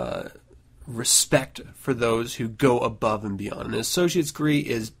personal respect for those who go above and beyond. An associate's degree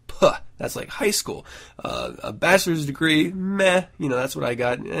is, that's like high school. A bachelor's degree, meh, that's what I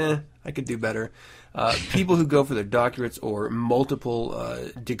got. I could do better. People who go for their doctorates or multiple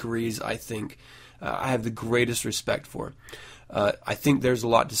degrees, I think I have the greatest respect for. I think there's a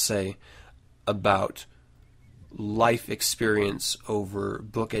lot to say about life experience over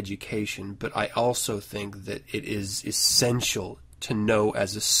book education, but I also think that it is essential to know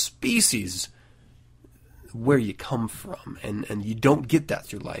as a species where you come from, and you don't get that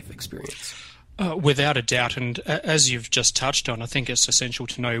through life experience. Without a doubt, and as you've just touched on, I think it's essential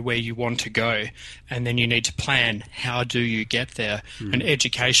to know where you want to go, and then you need to plan how do you get there, and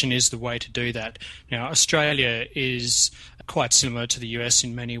education is the way to do that. Now, Australia is quite similar to the US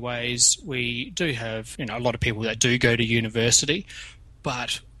in many ways. We do have a lot of people that do go to university,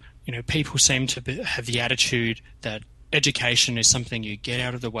 but people seem to have the attitude that education is something you get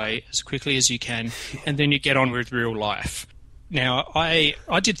out of the way as quickly as you can, and then you get on with real life. Now, I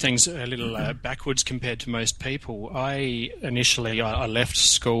did things a little backwards compared to most people. Initially I left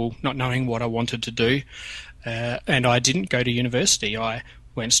school not knowing what I wanted to do, and I didn't go to university. I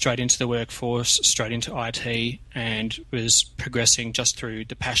went straight into the workforce, straight into IT, and was progressing just through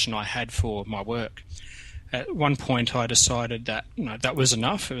the passion I had for my work. At one point I decided that that was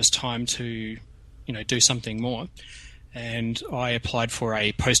enough. It was time to do something more, and I applied for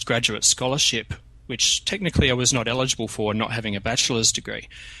a postgraduate scholarship, which technically I was not eligible for, not having a bachelor's degree.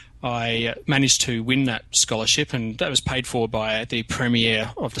 I managed to win that scholarship, and that was paid for by the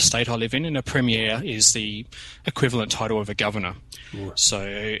Premier of the state I live in, and a Premier is the equivalent title of a governor. Yeah.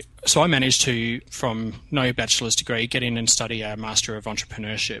 So I managed to, from no bachelor's degree, get in and study a Master of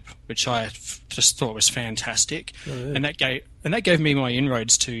Entrepreneurship, which I just thought was fantastic. Oh, yeah. And that gave me my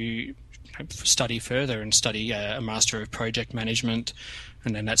inroads to study further and study a Master of Project Management,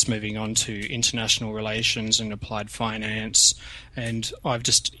 and then that's moving on to international relations and applied finance. And I've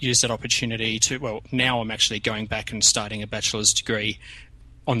just used that opportunity to, well, now I'm actually going back and starting a bachelor's degree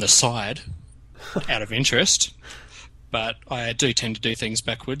on the side out of interest. But I do tend to do things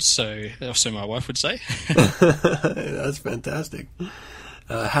backwards, so my wife would say. That's fantastic.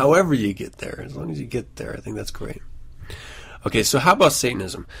 However you get there, as long as you get there, I think that's great. Okay, so how about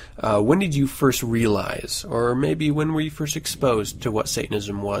Satanism? When did you first realize, or maybe when were you first exposed to what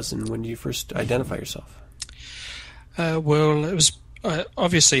Satanism was, and when did you first identify yourself? Well, it was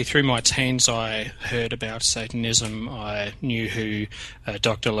obviously through my teens I heard about Satanism. I knew who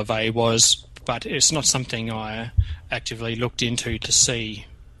Dr. LaVey was, but it's not something I actively looked into to see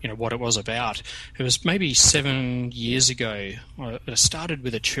what it was about. It was maybe 7 years ago. I started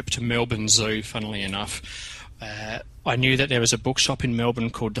with a trip to Melbourne Zoo, funnily enough. I knew that there was a bookshop in Melbourne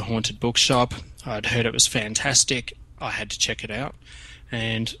called The Haunted Bookshop. I'd heard it was fantastic. I had to check it out.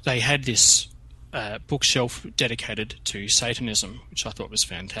 And they had this bookshelf dedicated to Satanism, which I thought was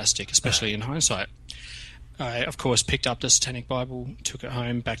fantastic, especially in hindsight. I, of course, picked up the Satanic Bible, took it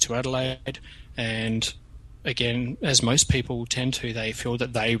home back to Adelaide, and again, as most people tend to, they feel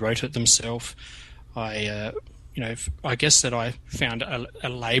that they wrote it themselves. I guess that I found a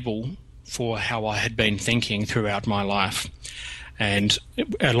label for how I had been thinking throughout my life, and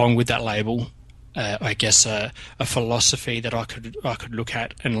along with that label, I guess a philosophy that I could look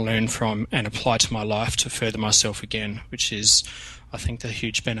at and learn from and apply to my life to further myself again, which is, I think, the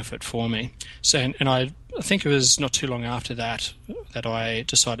huge benefit for me. So, and I think it was not too long after that I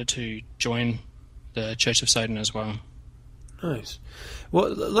decided to join the Church of Satan as well. Nice. Well,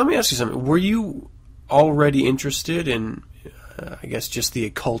 let me ask you something. Were you already interested in, I guess, just the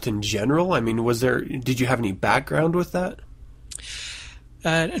occult in general? I mean, did you have any background with that?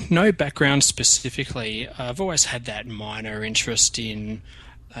 No background specifically. I've always had that minor interest in,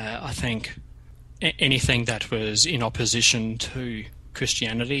 I think, anything that was in opposition to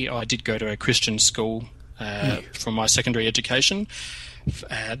Christianity. I did go to a Christian school for my secondary education.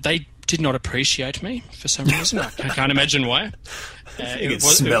 They did not appreciate me for some reason. I can't imagine why. You can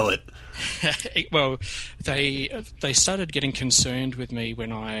smell it. Well, they started getting concerned with me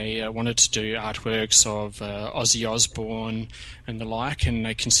when I wanted to do artworks of Ozzy Osbourne and the like, and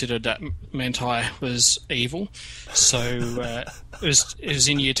they considered that meant I was evil. So it was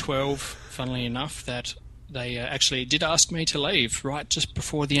in year 12, funnily enough, that they actually did ask me to leave right just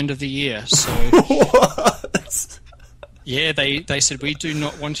before the end of the year. So What? yeah, they said, we do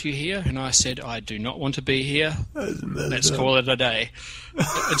not want you here, and I said, I do not want to be here. Let's call it a day.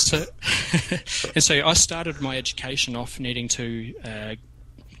 And so I started my education off needing to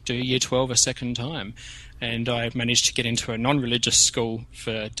do year 12 a second time, and I managed to get into a non-religious school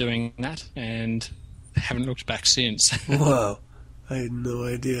for doing that, and haven't looked back since. Wow. I had no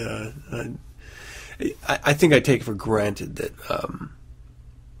idea. I think I take for granted that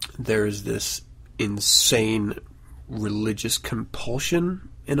there's this insane religious compulsion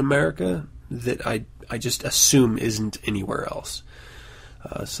in America that I just assume isn't anywhere else.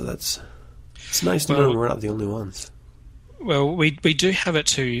 So it's nice to know we're not the only ones. Well, we do have it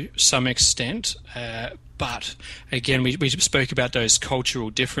to some extent, but again, we spoke about those cultural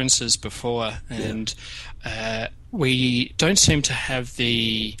differences before, and we don't seem to have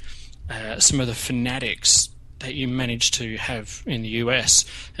the some of the fanatics that you manage to have in the US.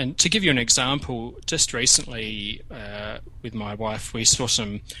 And to give you an example, just recently with my wife, we saw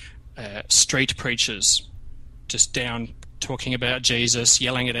some street preachers just down talking about Jesus,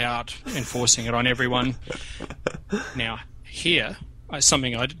 yelling it out, enforcing it on everyone. Now, here,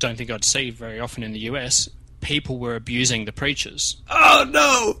 something I don't think I'd see very often in the US, people were abusing the preachers. Oh,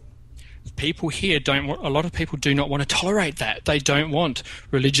 no! People here a lot of people do not want to tolerate that. They don't want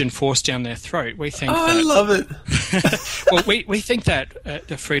religion forced down their throat. We think I love it. Well, we think that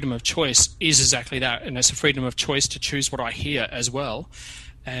the freedom of choice is exactly that, and it's a freedom of choice to choose what I hear as well.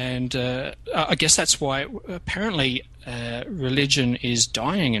 And I guess that's why apparently religion is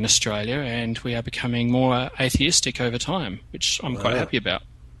dying in Australia, and we are becoming more atheistic over time, which I'm quite happy about.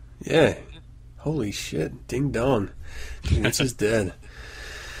 Yeah. Holy shit. Ding dong. This is dead.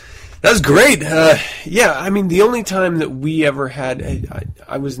 That's great. Yeah, I mean, the only time that we ever had...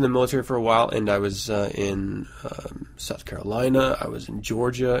 I was in the military for a while, and I was in South Carolina. I was in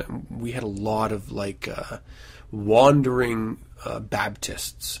Georgia. We had a lot of, wandering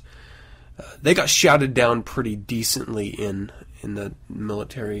Baptists. They got shouted down pretty decently in the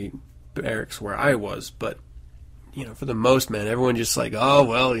military barracks where I was, but, for the most, man, everyone just oh,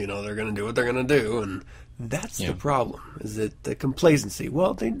 well, they're going to do what they're going to do, and... That's the problem, is that the complacency.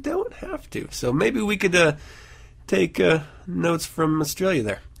 Well, they don't have to. So maybe we could take notes from Australia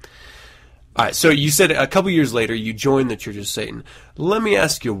there. All right, so you said a couple years later you joined the Church of Satan. Let me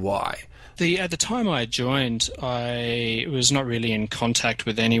ask you why. At the time I joined, I was not really in contact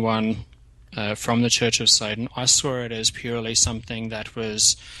with anyone from the Church of Satan. I saw it as purely something that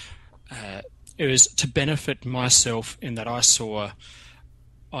was... it was to benefit myself in that I saw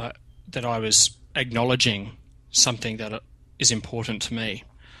that I was... acknowledging something that is important to me.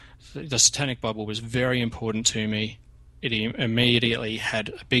 The Satanic Bible was very important to me. It immediately had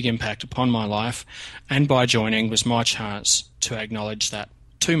a big impact upon my life, and by joining was my chance to acknowledge that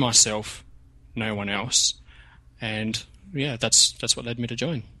to myself, no one else. And yeah, that's what led me to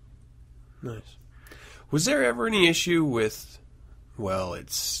join. Nice. Was there ever any issue with, well,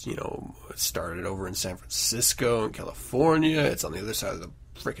 it's, it started over in San Francisco and California, it's on the other side of the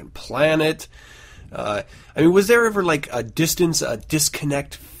freaking planet. Was there ever a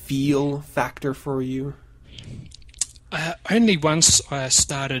disconnect feel factor for you? Only once I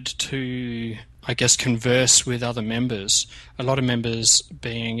started to, I guess, converse with other members. A lot of members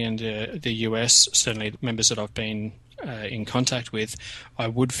being in the US, certainly members that I've been in contact with, I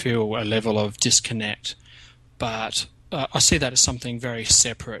would feel a level of disconnect. But I see that as something very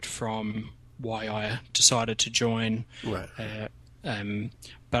separate from why I decided to join. Right.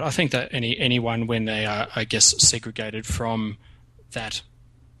 But I think that anyone, when they are, I guess, segregated from that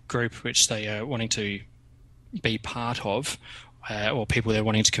group which they are wanting to be part of, or people they're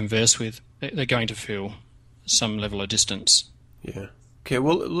wanting to converse with, they're going to feel some level of distance. Yeah. Okay,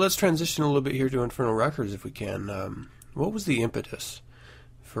 well, let's transition a little bit here to Infernal Records, if we can. What was the impetus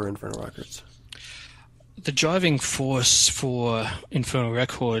for Infernal Records? the driving force for Infernal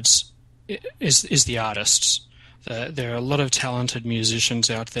Records is the artists. There are a lot of talented musicians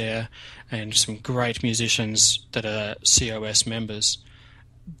out there and some great musicians that are COS members.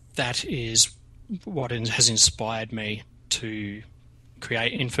 That is what has inspired me to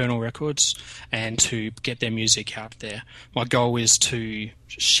create Infernal Records and to get their music out there. My goal is to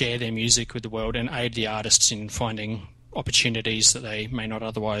share their music with the world and aid the artists in finding opportunities that they may not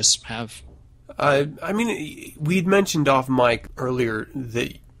otherwise have. I mean, we'd mentioned off mic earlier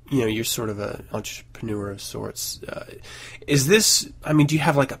that, you know, you're sort of an entrepreneur of sorts. Is this, I mean, do you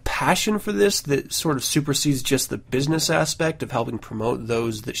have like a passion for this that sort of supersedes just the business aspect of helping promote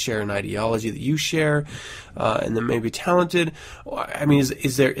those that share an ideology that you share and that may be talented? I mean,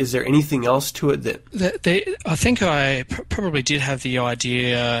 is there anything else to it that... I think I probably did have the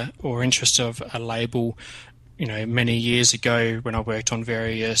idea or interest of a label, you know, many years ago when I worked on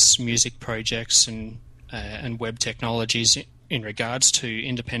various music projects and web technologies in regards to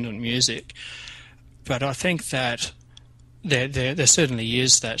independent music. But I think that there certainly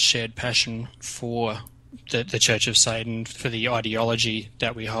is that shared passion for the Church of Satan, for the ideology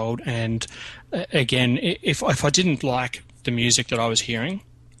that we hold. And again, if I didn't like the music that I was hearing,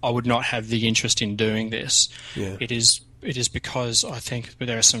 I would not have the interest in doing this. Yeah. It is because I think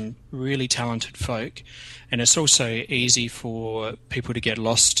there are some really talented folk, and it's also easy for people to get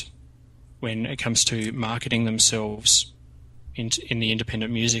lost when it comes to marketing themselves in the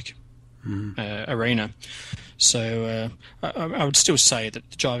independent music arena. So I would still say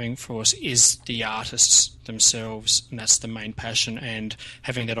that the driving force is the artists themselves, and that's the main passion, and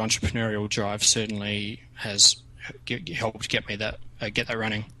having that entrepreneurial drive certainly has helped get that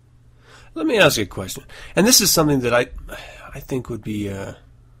running. Let me ask you a question, and this is something that I think would be a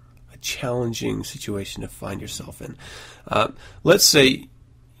challenging situation to find yourself in. Let's say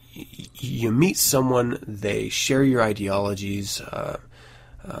you meet someone, they share your ideologies,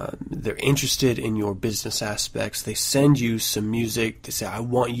 they're interested in your business aspects, they send you some music, they say, I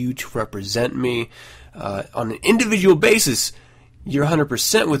want you to represent me. On an individual basis, you're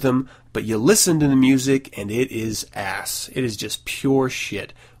 100% with them, but you listen to the music and it is ass. It is just pure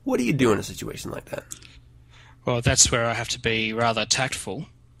shit. What do you do in a situation like that? Well, that's where I have to be rather tactful,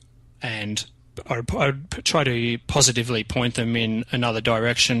 and I'd try to positively point them in another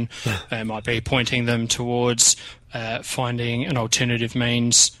direction. I might be pointing them towards finding an alternative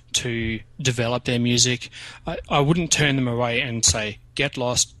means to develop their music. I wouldn't turn them away and say, get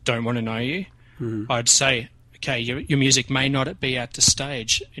lost, don't want to know you. Mm-hmm. I'd say, okay, your music may not be at the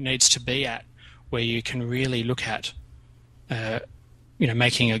stage it needs to be at, where you can really look at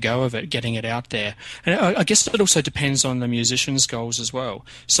making a go of it, getting it out there. And I guess it also depends on the musician's goals as well.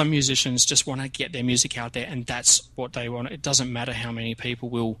 Some musicians just want to get their music out there, and that's what they want. It doesn't matter how many people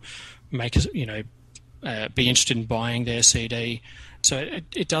will make be interested in buying their CD. So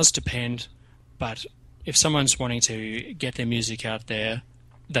it does depend. But if someone's wanting to get their music out there,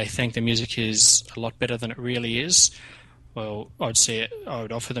 they think the music is a lot better than it really is, well, I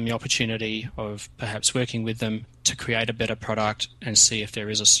would offer them the opportunity of perhaps working with them to create a better product and see if there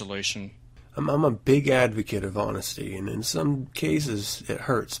is a solution. I'm a big advocate of honesty, and in some cases it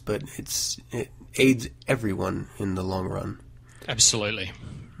hurts, but it aids everyone in the long run. Absolutely.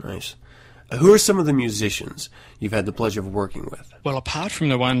 Nice. Who are some of the musicians you've had the pleasure of working with? Well, apart from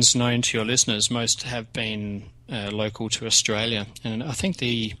the ones known to your listeners, most have been local to Australia. And I think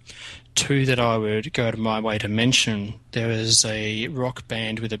the two that I would go out of my way to mention, there is a rock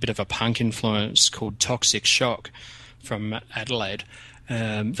band with a bit of a punk influence called Toxic Shock from Adelaide.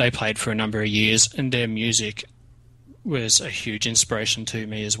 They played for a number of years, and their music was a huge inspiration to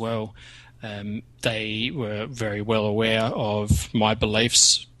me as well. They were very well aware of my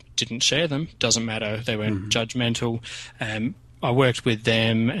beliefs, didn't share them, doesn't matter, they weren't judgmental. I worked with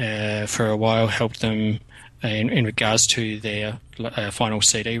them for a while, helped them in regards to their final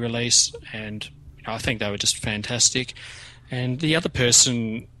CD release, and I think they were just fantastic. And the other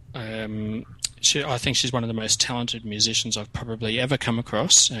person, I think she's one of the most talented musicians I've probably ever come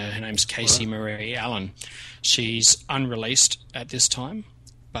across. Her name's Casey Marie Allen. She's unreleased at this time,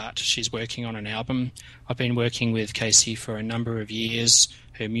 but she's working on an album. I've been working with Casey for a number of years.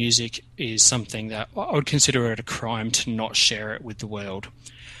 Her music is something that I would consider it a crime to not share it with the world.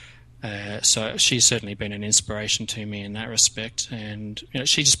 So she's certainly been an inspiration to me in that respect. And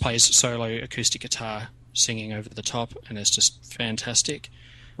she just plays solo acoustic guitar, singing over the top, and it's just fantastic.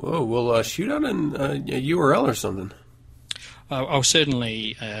 Whoa, well, shoot out a URL or something. I'll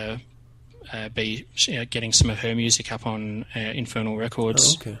certainly be getting some of her music up on Infernal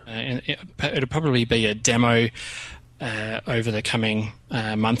Records. Oh, okay. And it'll probably be a demo over the coming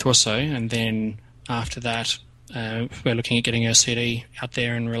month or so, and then after that, we're looking at getting our CD out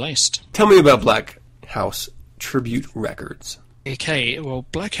there and released. Tell me about Black House Tribute Records. Okay, well,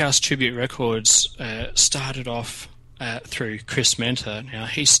 Black House Tribute Records started off through Chris Mentor. Now,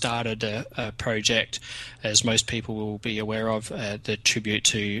 he started a project, as most people will be aware of, the tribute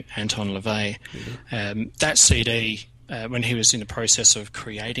to Anton LaVey. Mm-hmm. That CD, when he was in the process of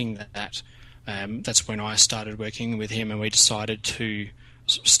creating that, that's when I started working with him, and we decided to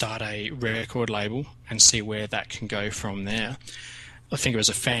start a record label and see where that can go from there. I think it was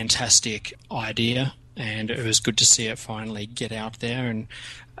a fantastic idea, and it was good to see it finally get out there. And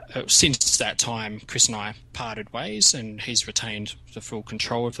since that time, Chris and I parted ways, and he's retained the full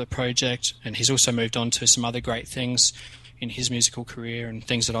control of the project, and he's also moved on to some other great things in his musical career and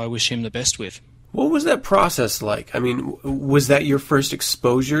things that I wish him the best with. What was that process like? I mean, was that your first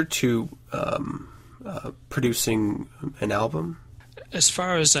exposure to producing an album? As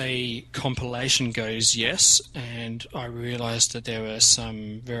far as a compilation goes, yes, and I realised that there were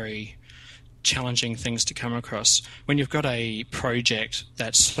some very challenging things to come across. When you've got a project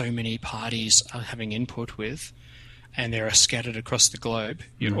that so many parties are having input with, and they are scattered across the globe,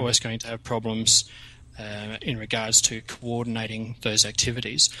 you're always going to have problems in regards to coordinating those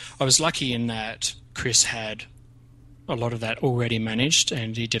activities. I was lucky in that Chris had a lot of that already managed,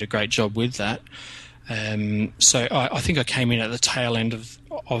 and he did a great job with that. So I think I came in at the tail end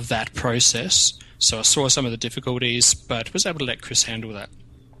of that process. So I saw some of the difficulties, but was able to let Chris handle that.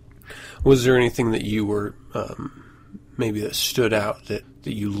 Was there anything that you were maybe that stood out that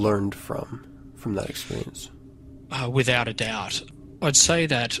you learned from that experience? Without a doubt. I'd say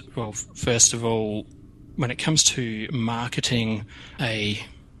that, well, first of all, when it comes to marketing a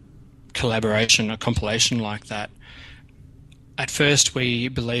collaboration, a compilation like that, at first we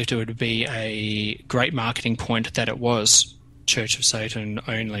believed it would be a great marketing point that it was Church of Satan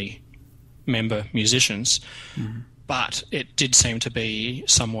only member musicians, but it did seem to be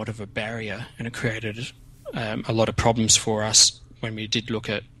somewhat of a barrier, and it created a lot of problems for us when we did look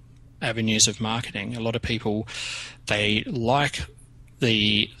at avenues of marketing. A lot of people, they like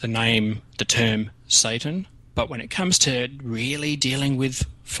the name, the term Satan, but when it comes to really dealing with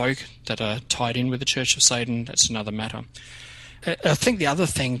folk that are tied in with the Church of Satan, that's another matter. I think the other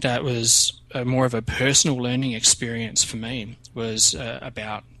thing that was more of a personal learning experience for me was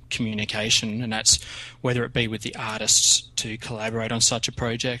about communication, and that's whether it be with the artists to collaborate on such a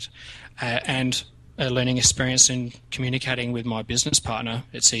project, and a learning experience in communicating with my business partner.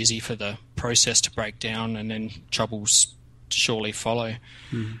 It's easy for the process to break down, and then troubles surely follow.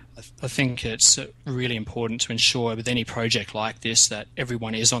 I think it's really important to ensure with any project like this that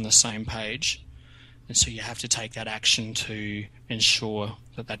everyone is on the same page. And so you have to take that action to ensure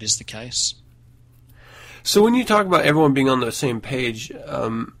that that is the case. So when you talk about everyone being on the same page,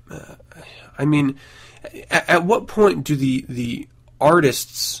 I mean, at what point do the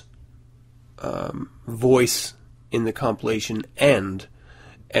artist's voice in the compilation end,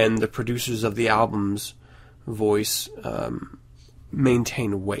 and the producers of the album's voice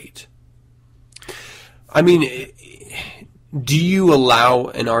maintain weight? I mean, do you allow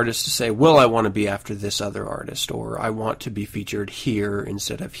an artist to say, well, I want to be after this other artist, or I want to be featured here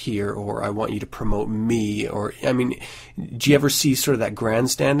instead of here, or I want you to promote me, or, I mean, do you ever see sort of that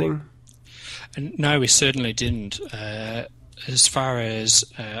grandstanding? No, we certainly didn't. As far as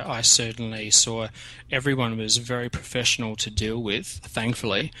I certainly saw, everyone was very professional to deal with,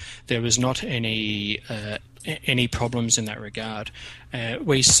 thankfully. There was not any problems in that regard.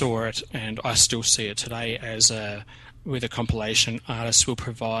 We saw it, and I still see it today, as with a compilation, artists will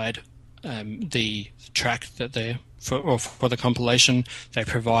provide the track that they're for the compilation. They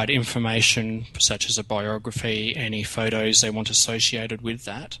provide information such as a biography, any photos they want associated with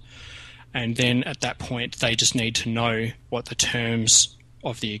that. And then at that point, they just need to know what the terms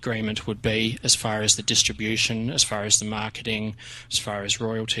of the agreement would be as far as the distribution, as far as the marketing, as far as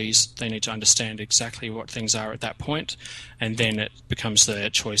royalties. They need to understand exactly what things are at that point, and then it becomes the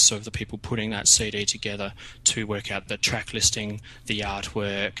choice of the people putting that CD together to work out the track listing, the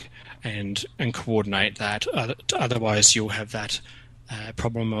artwork, and coordinate that. Otherwise, you'll have that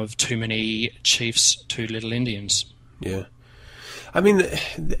problem of too many chiefs, too little Indians. Yeah. I mean,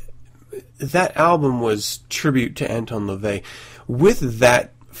 that album was tribute to Anton LaVey. With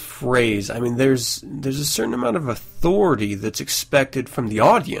that phrase, I mean, there's a certain amount of authority that's expected from the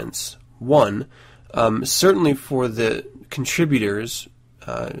audience. One, certainly for the contributors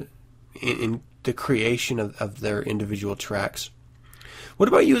in the creation of their individual tracks. What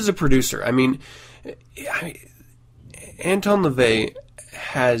about you as a producer? I mean, Anton LaVey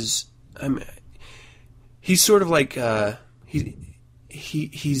has, he's sort of like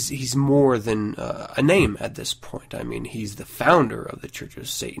he's more than a name at this point. I mean, he's the founder of the Church of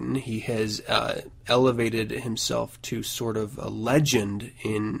Satan. He has elevated himself to sort of a legend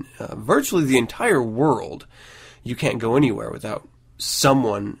in virtually the entire world. You can't go anywhere without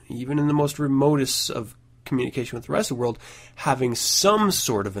someone, even in the most remotest of communication with the rest of the world, having some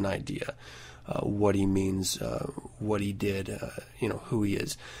sort of an idea what he means, what he did, who he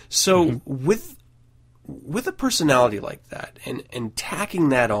is. So with a personality like that and tacking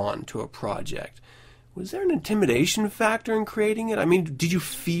that on to a project, was there an intimidation factor in creating it? I mean, did you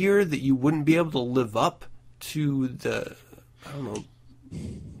fear that you wouldn't be able to live up to the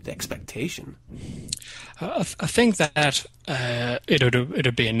expectation? I think that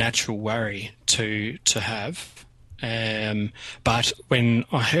it'd be a natural worry to have. But when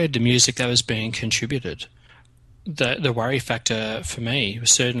I heard the music that was being contributed, the worry factor for me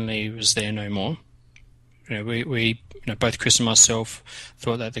certainly was there no more. We both Chris and myself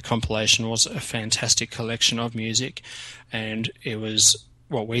thought that the compilation was a fantastic collection of music, and it was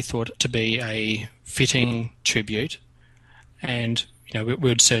what we thought to be a fitting tribute, and we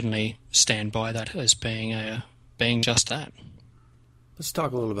would certainly stand by that as being just that. Let's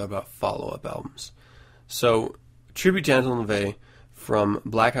talk a little bit about follow-up albums. So, Tribute to Anton LaVey from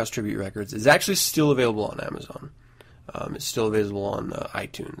Black House Tribute Records is actually still available on Amazon. It's still available on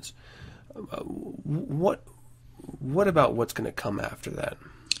iTunes. What about what's going to come after that?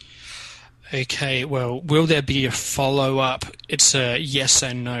 Okay, well, will there be a follow-up? It's a yes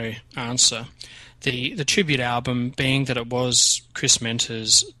and no answer. The tribute album, being that it was Chris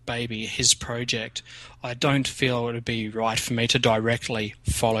Mentor's baby, his project, I don't feel it would be right for me to directly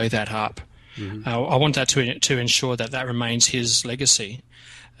follow that up. Mm-hmm. I want that to ensure that remains his legacy.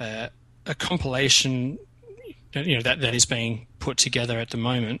 A compilation that is being put together at the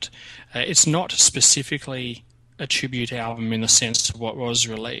moment, it's not specifically a tribute album in the sense of what was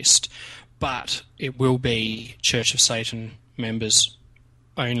released, but it will be Church of Satan members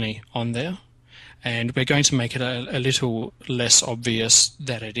only on there, and we're going to make it a little less obvious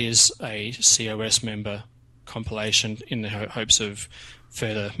that it is a COS member compilation in the hopes of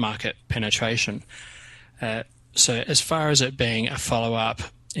further market penetration. So as far as it being a follow-up,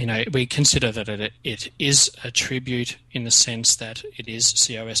 we consider that it is a tribute in the sense that it is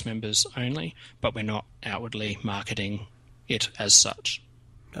COS members only, but we're not outwardly marketing it as such.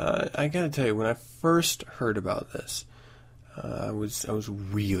 I got to tell you, when I first heard about this, I was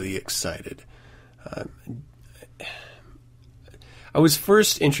really excited. I was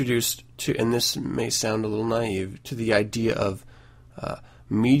first introduced to, and this may sound a little naive, to the idea of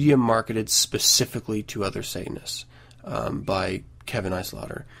media marketed specifically to other Satanists by Kevin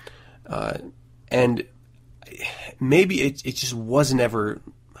Eislaughter. And maybe it just wasn't ever,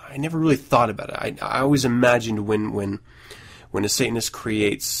 I never really thought about it. I always imagined when a Satanist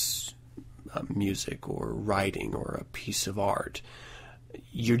creates music or writing or a piece of art,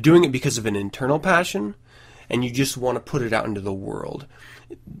 you're doing it because of an internal passion and you just want to put it out into the world.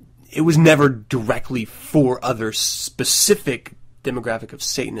 It was never directly for other specific demographic of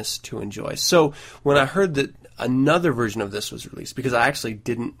Satanists to enjoy. So when I heard that another version of this was released, because I actually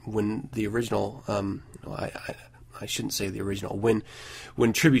didn't, when the original, I shouldn't say the original,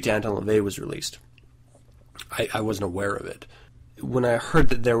 when Tribute to Anton LaVey was released, I wasn't aware of it. When I heard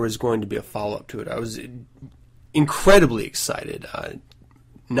that there was going to be a follow-up to it, I was incredibly excited,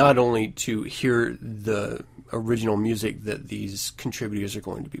 not only to hear the original music that these contributors are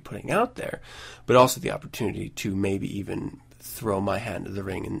going to be putting out there, but also the opportunity to maybe even throw my hand in the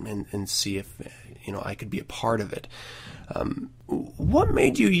ring and see if I could be a part of it. What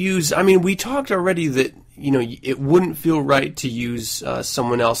made you use? I mean, we talked already that it wouldn't feel right to use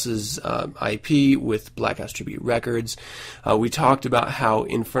someone else's IP with Black House Tribute Records. We talked about how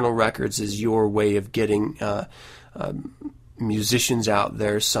Infernal Records is your way of getting musicians out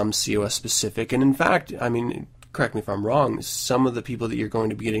there, some COS specific, and in fact, I mean, correct me if I'm wrong, some of the people that you're going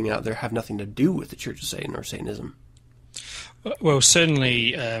to be getting out there have nothing to do with the Church of Satan or Satanism. Well,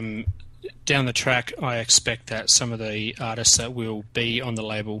 certainly down the track, I expect that some of the artists that will be on the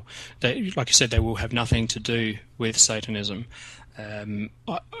label, like you said, they will have nothing to do with Satanism.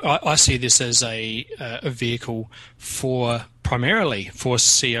 I see this as a vehicle primarily for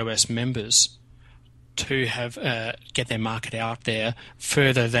COS members to have get their market out there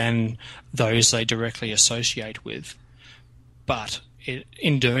further than those they directly associate with. But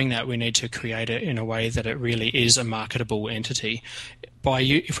in doing that, we need to create it in a way that it really is a marketable entity.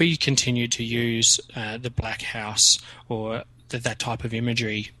 If we continue to use the Black House or that type of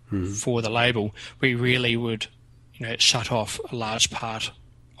imagery for the label, we really would shut off a large part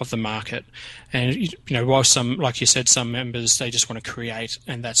of the market. And while some, like you said, some members, they just want to create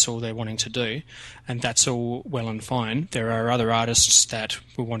and that's all they're wanting to do, and that's all well and fine, there are other artists that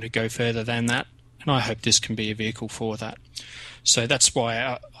will want to go further than that, and I hope this can be a vehicle for that. So that's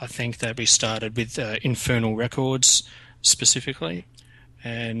why I think that we started with Infernal Records specifically,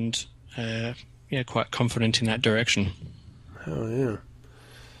 and quite confident in that direction. Oh yeah.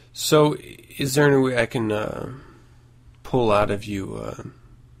 So is there any way I can pull out of you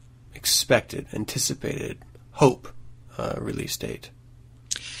anticipated hope release date?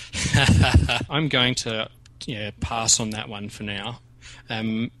 I'm going to pass on that one for now.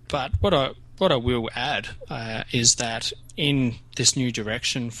 But what I will add is that in this new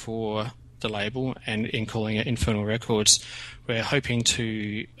direction for the label and in calling it Infernal Records, we're hoping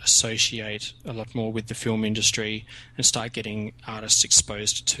to associate a lot more with the film industry and start getting artists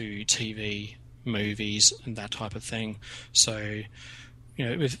exposed to TV, movies, and that type of thing. So,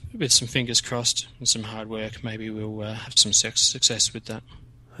 with some fingers crossed and some hard work, maybe we'll have some success with that.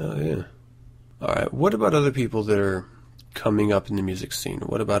 Oh, yeah. All right. What about other people that are coming up in the music scene?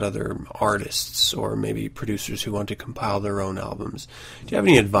 What about other artists or maybe producers who want to compile their own albums? Do you have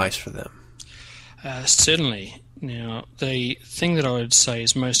any advice for them? Certainly. Now, the thing that I would say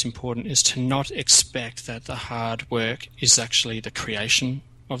is most important is to not expect that the hard work is actually the creation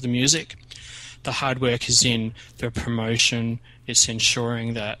of the music. The hard work is in the promotion. It's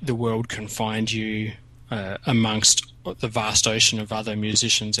ensuring that the world can find you amongst the vast ocean of other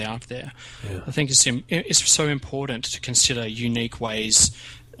musicians out there. Yeah. I think it's so important to consider unique ways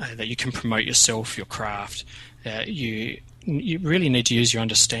that you can promote yourself, your craft. You really need to use your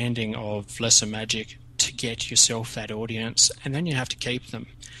understanding of lesser magic to get yourself that audience, and then you have to keep them.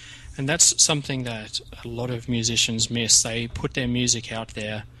 And that's something that a lot of musicians miss. They put their music out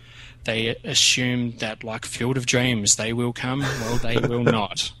there. They assume that, like Field of Dreams, they will come. Well, they will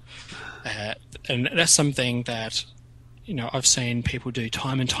not. And that's something that I've seen people do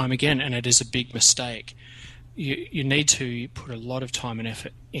time and time again, and it is a big mistake. You need to put a lot of time and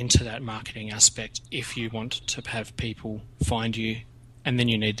effort into that marketing aspect if you want to have people find you, and then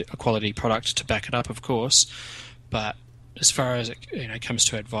you need a quality product to back it up, of course. But as far as it comes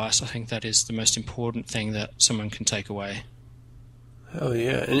to advice, I think that is the most important thing that someone can take away. Oh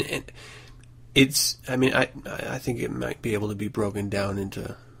yeah, and it's. I mean, I think it might be able to be broken down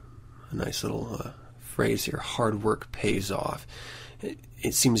into a nice little phrase here: hard work pays off.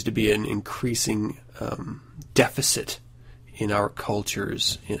 It seems to be an increasing deficit in our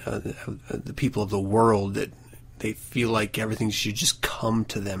cultures, the people of the world, that they feel like everything should just come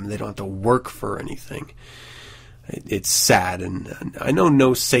to them. They don't have to work for anything. It's sad, and I know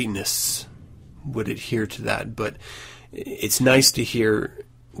no Satanists would adhere to that, but it's nice to hear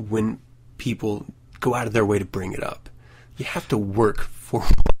when people go out of their way to bring it up. You have to work for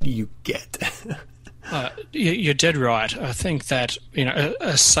what you get. You're dead right. I think that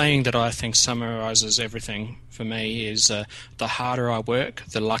a saying that I think summarizes everything for me is the harder I work,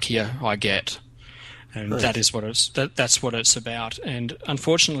 the luckier I get, and right. That's what it's about. And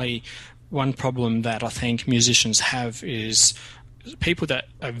unfortunately, one problem that I think musicians have is people that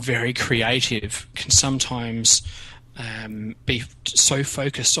are very creative can sometimes be so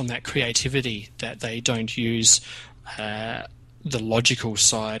focused on that creativity that they don't use the logical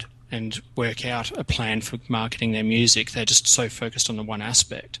side and work out a plan for marketing their music. They're just so focused on the one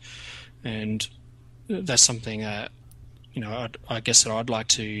aspect, and that's something I guess that I'd like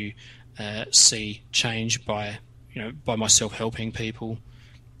to see change by myself helping people.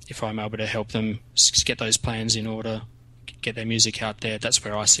 If I'm able to help them get those plans in order, get their music out there, that's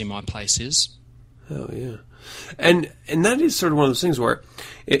where I see my place is. Oh yeah, and that is sort of one of those things where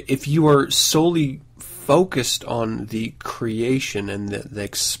if you are solely focused on the creation and the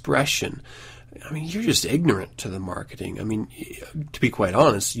expression, I mean, you're just ignorant to the marketing. I mean, to be quite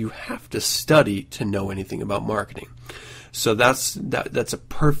honest, you have to study to know anything about marketing. So that's a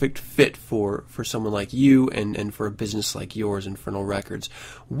perfect fit for someone like you and for a business like yours, Infernal Records.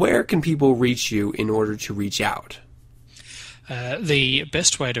 Where can people reach you in order to reach out? The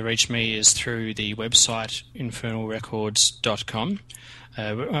best way to reach me is through the website infernalrecords.com.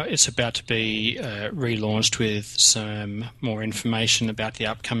 It's about to be relaunched with some more information about the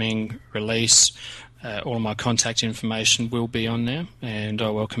upcoming release. All my contact information will be on there, and I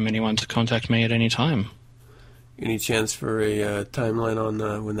welcome anyone to contact me at any time. Any chance for a timeline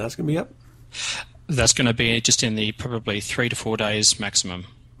on when that's going to be up? That's going to be just in the probably 3 to 4 days maximum.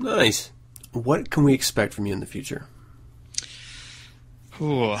 Nice. What can we expect from you in the future?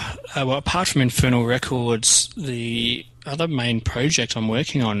 Well, apart from Infernal Records, the other main project I'm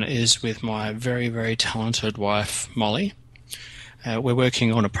working on is with my very, very talented wife, Molly. We're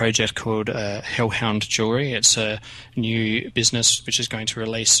working on a project called Hellhound Jewelry. It's a new business which is going to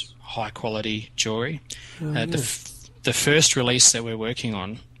release high-quality jewelry. The first release that we're working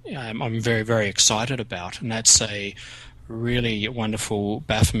on, I'm very, very excited about, and that's a really wonderful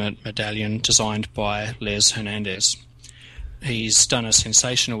Baphomet medallion designed by Les Hernandez. He's done a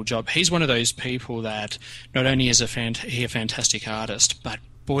sensational job. He's one of those people that not only is he a fantastic artist, but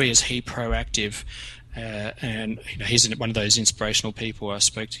boy is he proactive, and he's one of those inspirational people I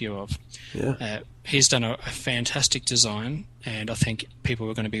spoke to you of. Yeah. He's done a fantastic design, and I think people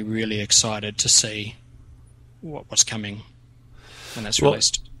are going to be really excited to see what's coming when that's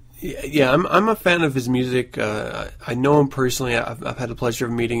released. Yeah, I'm a fan of his music. I know him personally. I've had the pleasure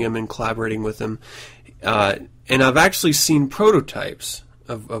of meeting him and collaborating with him. And I've actually seen prototypes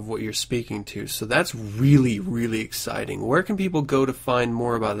of what you're speaking to. So that's really, really exciting. Where can people go to find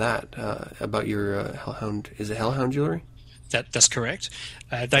more about that, about your Hellhound? Is it Hellhound Jewelry? That's correct.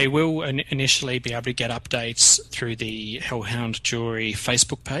 They will initially be able to get updates through the Hellhound Jewelry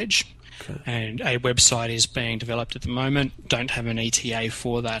Facebook page. Okay. And a website is being developed at the moment. Don't have an ETA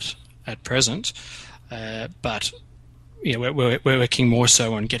for that at present, but we're working more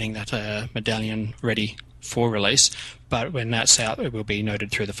so on getting that medallion ready for release. But when that's out, it will be noted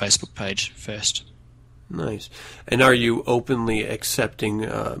through the Facebook page first. Nice. And are you openly accepting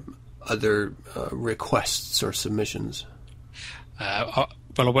other requests or submissions?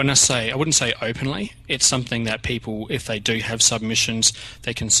 Well, I wouldn't say openly. It's something that people, if they do have submissions,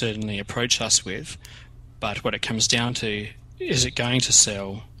 they can certainly approach us with. But what it comes down to, is it going to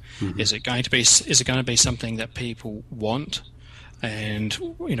sell? Mm-hmm. Is it going to be something that people want? And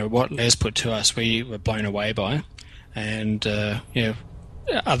what Les put to us, we were blown away by. And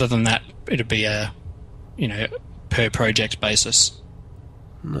other than that, it'd be a per project basis.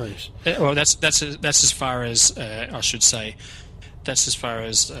 Nice. Well, that's as far as I should say. That's as far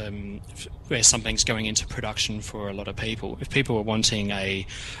as where something's going into production for a lot of people. If people are wanting a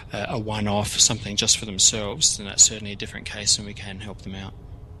one-off, something just for themselves, then that's certainly a different case, and we can help them out.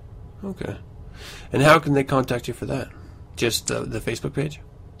 Okay. And how can they contact you for that? Just the Facebook page?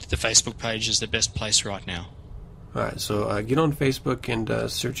 The Facebook page is the best place right now. All right, so get on Facebook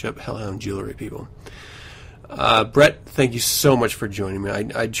and search up Hellhound Jewelry, people. Brett, thank you so much for joining me.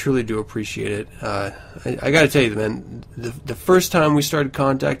 I truly do appreciate it. I got to tell you, man, the first time we started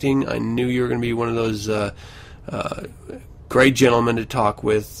contacting, I knew you were going to be one of those great gentlemen to talk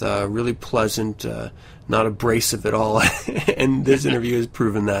with, really pleasant, not abrasive at all. And this interview has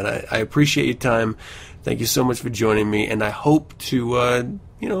proven that. I appreciate your time. Thank you so much for joining me, and I hope to,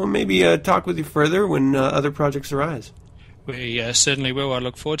 maybe talk with you further when other projects arise. We certainly will. I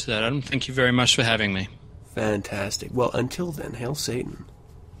look forward to that, Adam. Thank you very much for having me. Fantastic. Well, until then, hail Satan.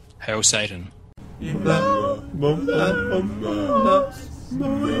 Hail Satan. It's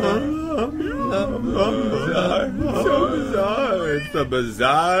the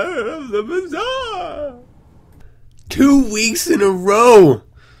bazaar of the bazaar. 2 weeks in a row.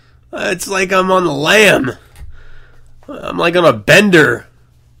 It's like I'm on the lam. I'm like on a bender.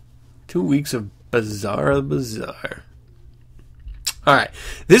 2 weeks of Bazaar of the Bazaar. Alright,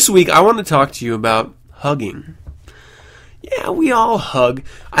 this week I want to talk to you about hugging. Yeah, we all hug.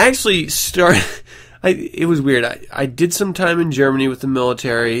 I actually started... it was weird. I did some time in Germany with the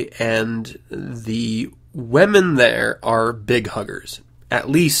military, and the women there are big huggers. At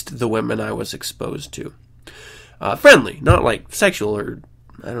least the women I was exposed to. Friendly, not like sexual or,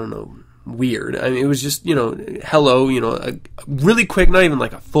 I don't know, weird. I mean, it was just, hello, a really quick, not even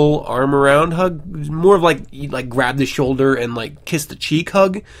like a full arm around hug. It was more of like, you like grab the shoulder and like kiss the cheek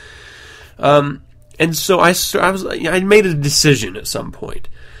hug. And so I made a decision at some point.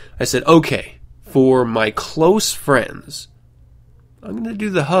 I said, okay, for my close friends, I'm going to do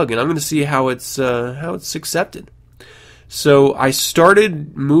the hug and I'm going to see how it's accepted. So I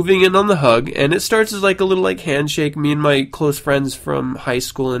started moving in on the hug, and it starts as like a little like handshake. Me and my close friends from high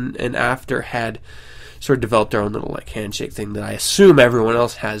school and after had sort of developed our own little like handshake thing that I assume everyone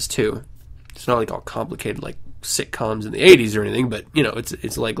else has too. It's not like all complicated like sitcoms in the 80s or anything, but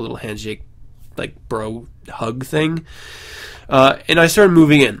it's like a little handshake, like bro hug thing. And I started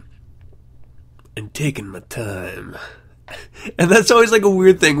moving in and taking my time. And that's always like a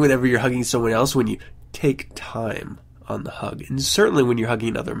weird thing whenever you're hugging someone else, when you take time on the hug, and certainly when you're hugging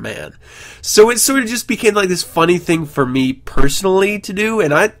another man. So it sort of just became like this funny thing for me personally to do,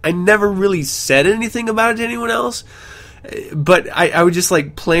 and I never really said anything about it to anyone else, but I would just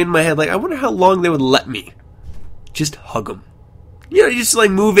like play in my head, like, I wonder how long they would let me just hug them. Just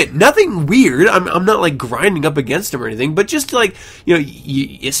like move it. Nothing weird. I'm not like grinding up against them or anything, but just like,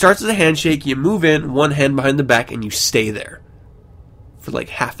 it starts as a handshake, you move in, one hand behind the back, and you stay there. for like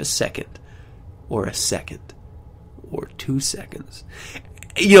half a second, or a second, or 2 seconds.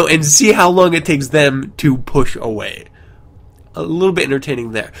 And see how long it takes them to push away. A little bit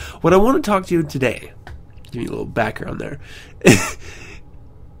entertaining there. What I want to talk to you today, give you a little background there,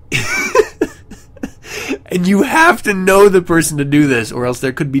 and you have to know the person to do this, or else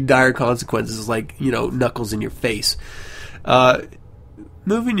there could be dire consequences, like, knuckles in your face.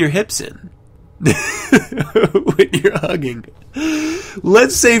 Moving your hips in when you're hugging.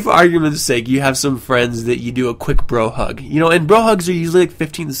 Let's say, for argument's sake, you have some friends that you do a quick bro hug. And bro hugs are usually like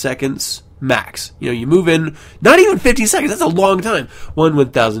 15 seconds max. You move in, not even 15 seconds, that's a long time. 1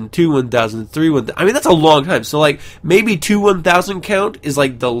 1,000, 2 1,000, 3 1,000. I mean, that's a long time. So, like, maybe 2 1,000 count is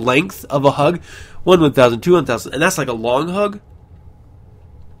like the length of a hug. 1 1,000, 2 1,000, and that's like a long hug,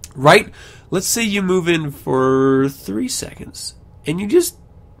 right? Let's say you move in for 3 seconds, and you just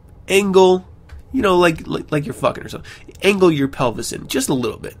angle, like you're fucking or something. Angle your pelvis in just a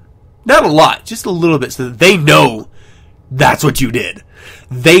little bit. Not a lot, just a little bit, so that they know that's what you did.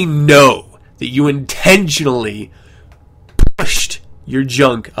 They know that you intentionally pushed your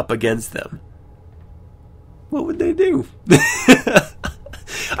junk up against them. What would they do?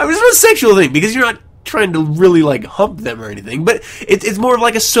 I mean, it's not a sexual thing, because you're not trying to really, like, hump them or anything, but it's more of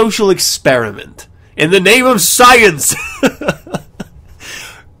like a social experiment. In the name of science!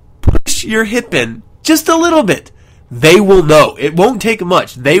 Push your hip in just a little bit. They will know. It won't take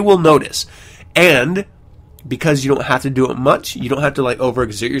much. They will notice. And because you don't have to do it much, you don't have to, like,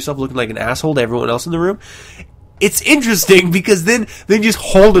 overexert yourself looking like an asshole to everyone else in the room, it's interesting, because then they just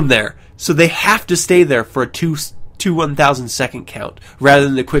hold them there. So they have to stay there for a 2 1,000 second count, rather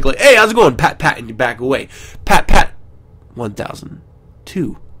than the quick, like, hey, how's it going? Pat, pat, and you back away. Pat, pat. 1,000.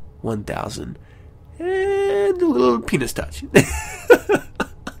 2 1,000. And a little penis touch.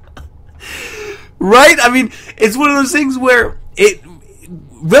 Right? I mean, it's one of those things where it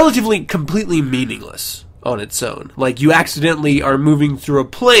relatively completely meaningless on its own. Like, you accidentally are moving through a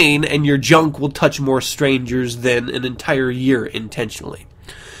plane, and your junk will touch more strangers than an entire year intentionally.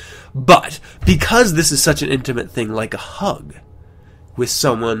 But because this is such an intimate thing, like a hug with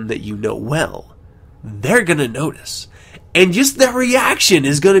someone that you know well, they're going to notice. And just their reaction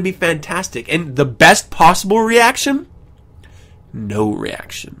is going to be fantastic. And the best possible reaction? No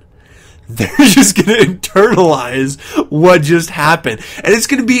reaction. They're just going to internalize what just happened. And it's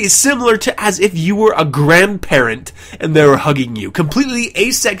going to be similar to as if you were a grandparent and they were hugging you. Completely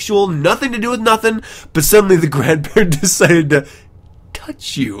asexual, nothing to do with nothing, but suddenly the grandparent decided to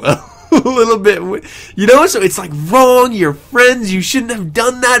touch you a little bit. So it's like wrong, you're friends, you shouldn't have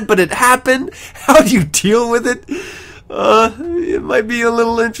done that, but it happened. How do you deal with it? It might be a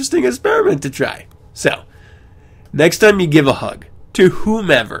little interesting experiment to try. So, next time you give a hug to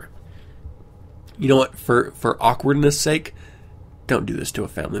whomever, you know what, for awkwardness sake, don't do this to a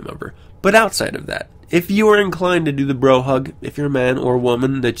family member. But outside of that, if you are inclined to do the bro hug, if you're a man or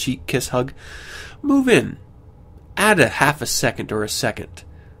woman, the cheek kiss hug, move in. Add a half a second or a second.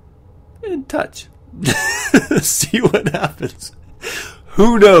 And touch. See what happens.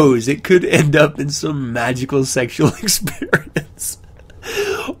 Who knows? It could end up in some magical sexual experience.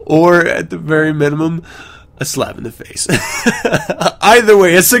 Or, at the very minimum, a slap in the face. Either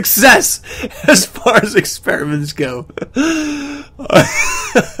way, a success as far as experiments go.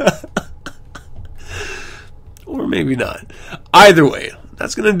 Or maybe not. Either way,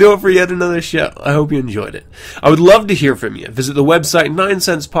 that's going to do it for yet another show. I hope you enjoyed it. I would love to hear from you. Visit the website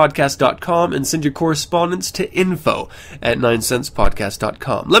 9sensepodcast.com and send your correspondence to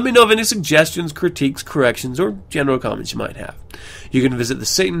info@9sensepodcast.com. Let me know of any suggestions, critiques, corrections, or general comments you might have. You can visit the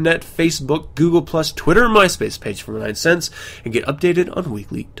SatanNet, Facebook, Google+, Twitter, and MySpace page for 9 Cents and get updated on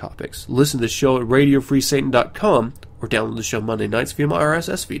weekly topics. Listen to the show at RadioFreeSatan.com or download the show Monday nights via my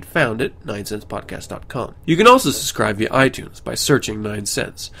RSS feed found at 9sensepodcast.com. You can also subscribe via iTunes by searching 9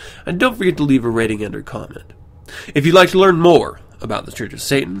 Cents. And don't forget to leave a rating and or comment. If you'd like to learn more about the Church of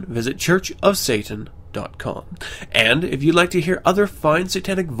Satan, visit churchofsatan.com. And if you'd like to hear other fine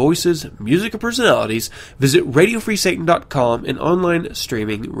satanic voices, music, or personalities, visit RadioFreeSatan.com, an online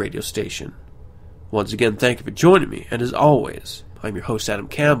streaming radio station. Once again, thank you for joining me, and as always, I'm your host, Adam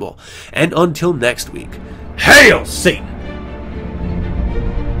Campbell, and until next week, Hail Satan!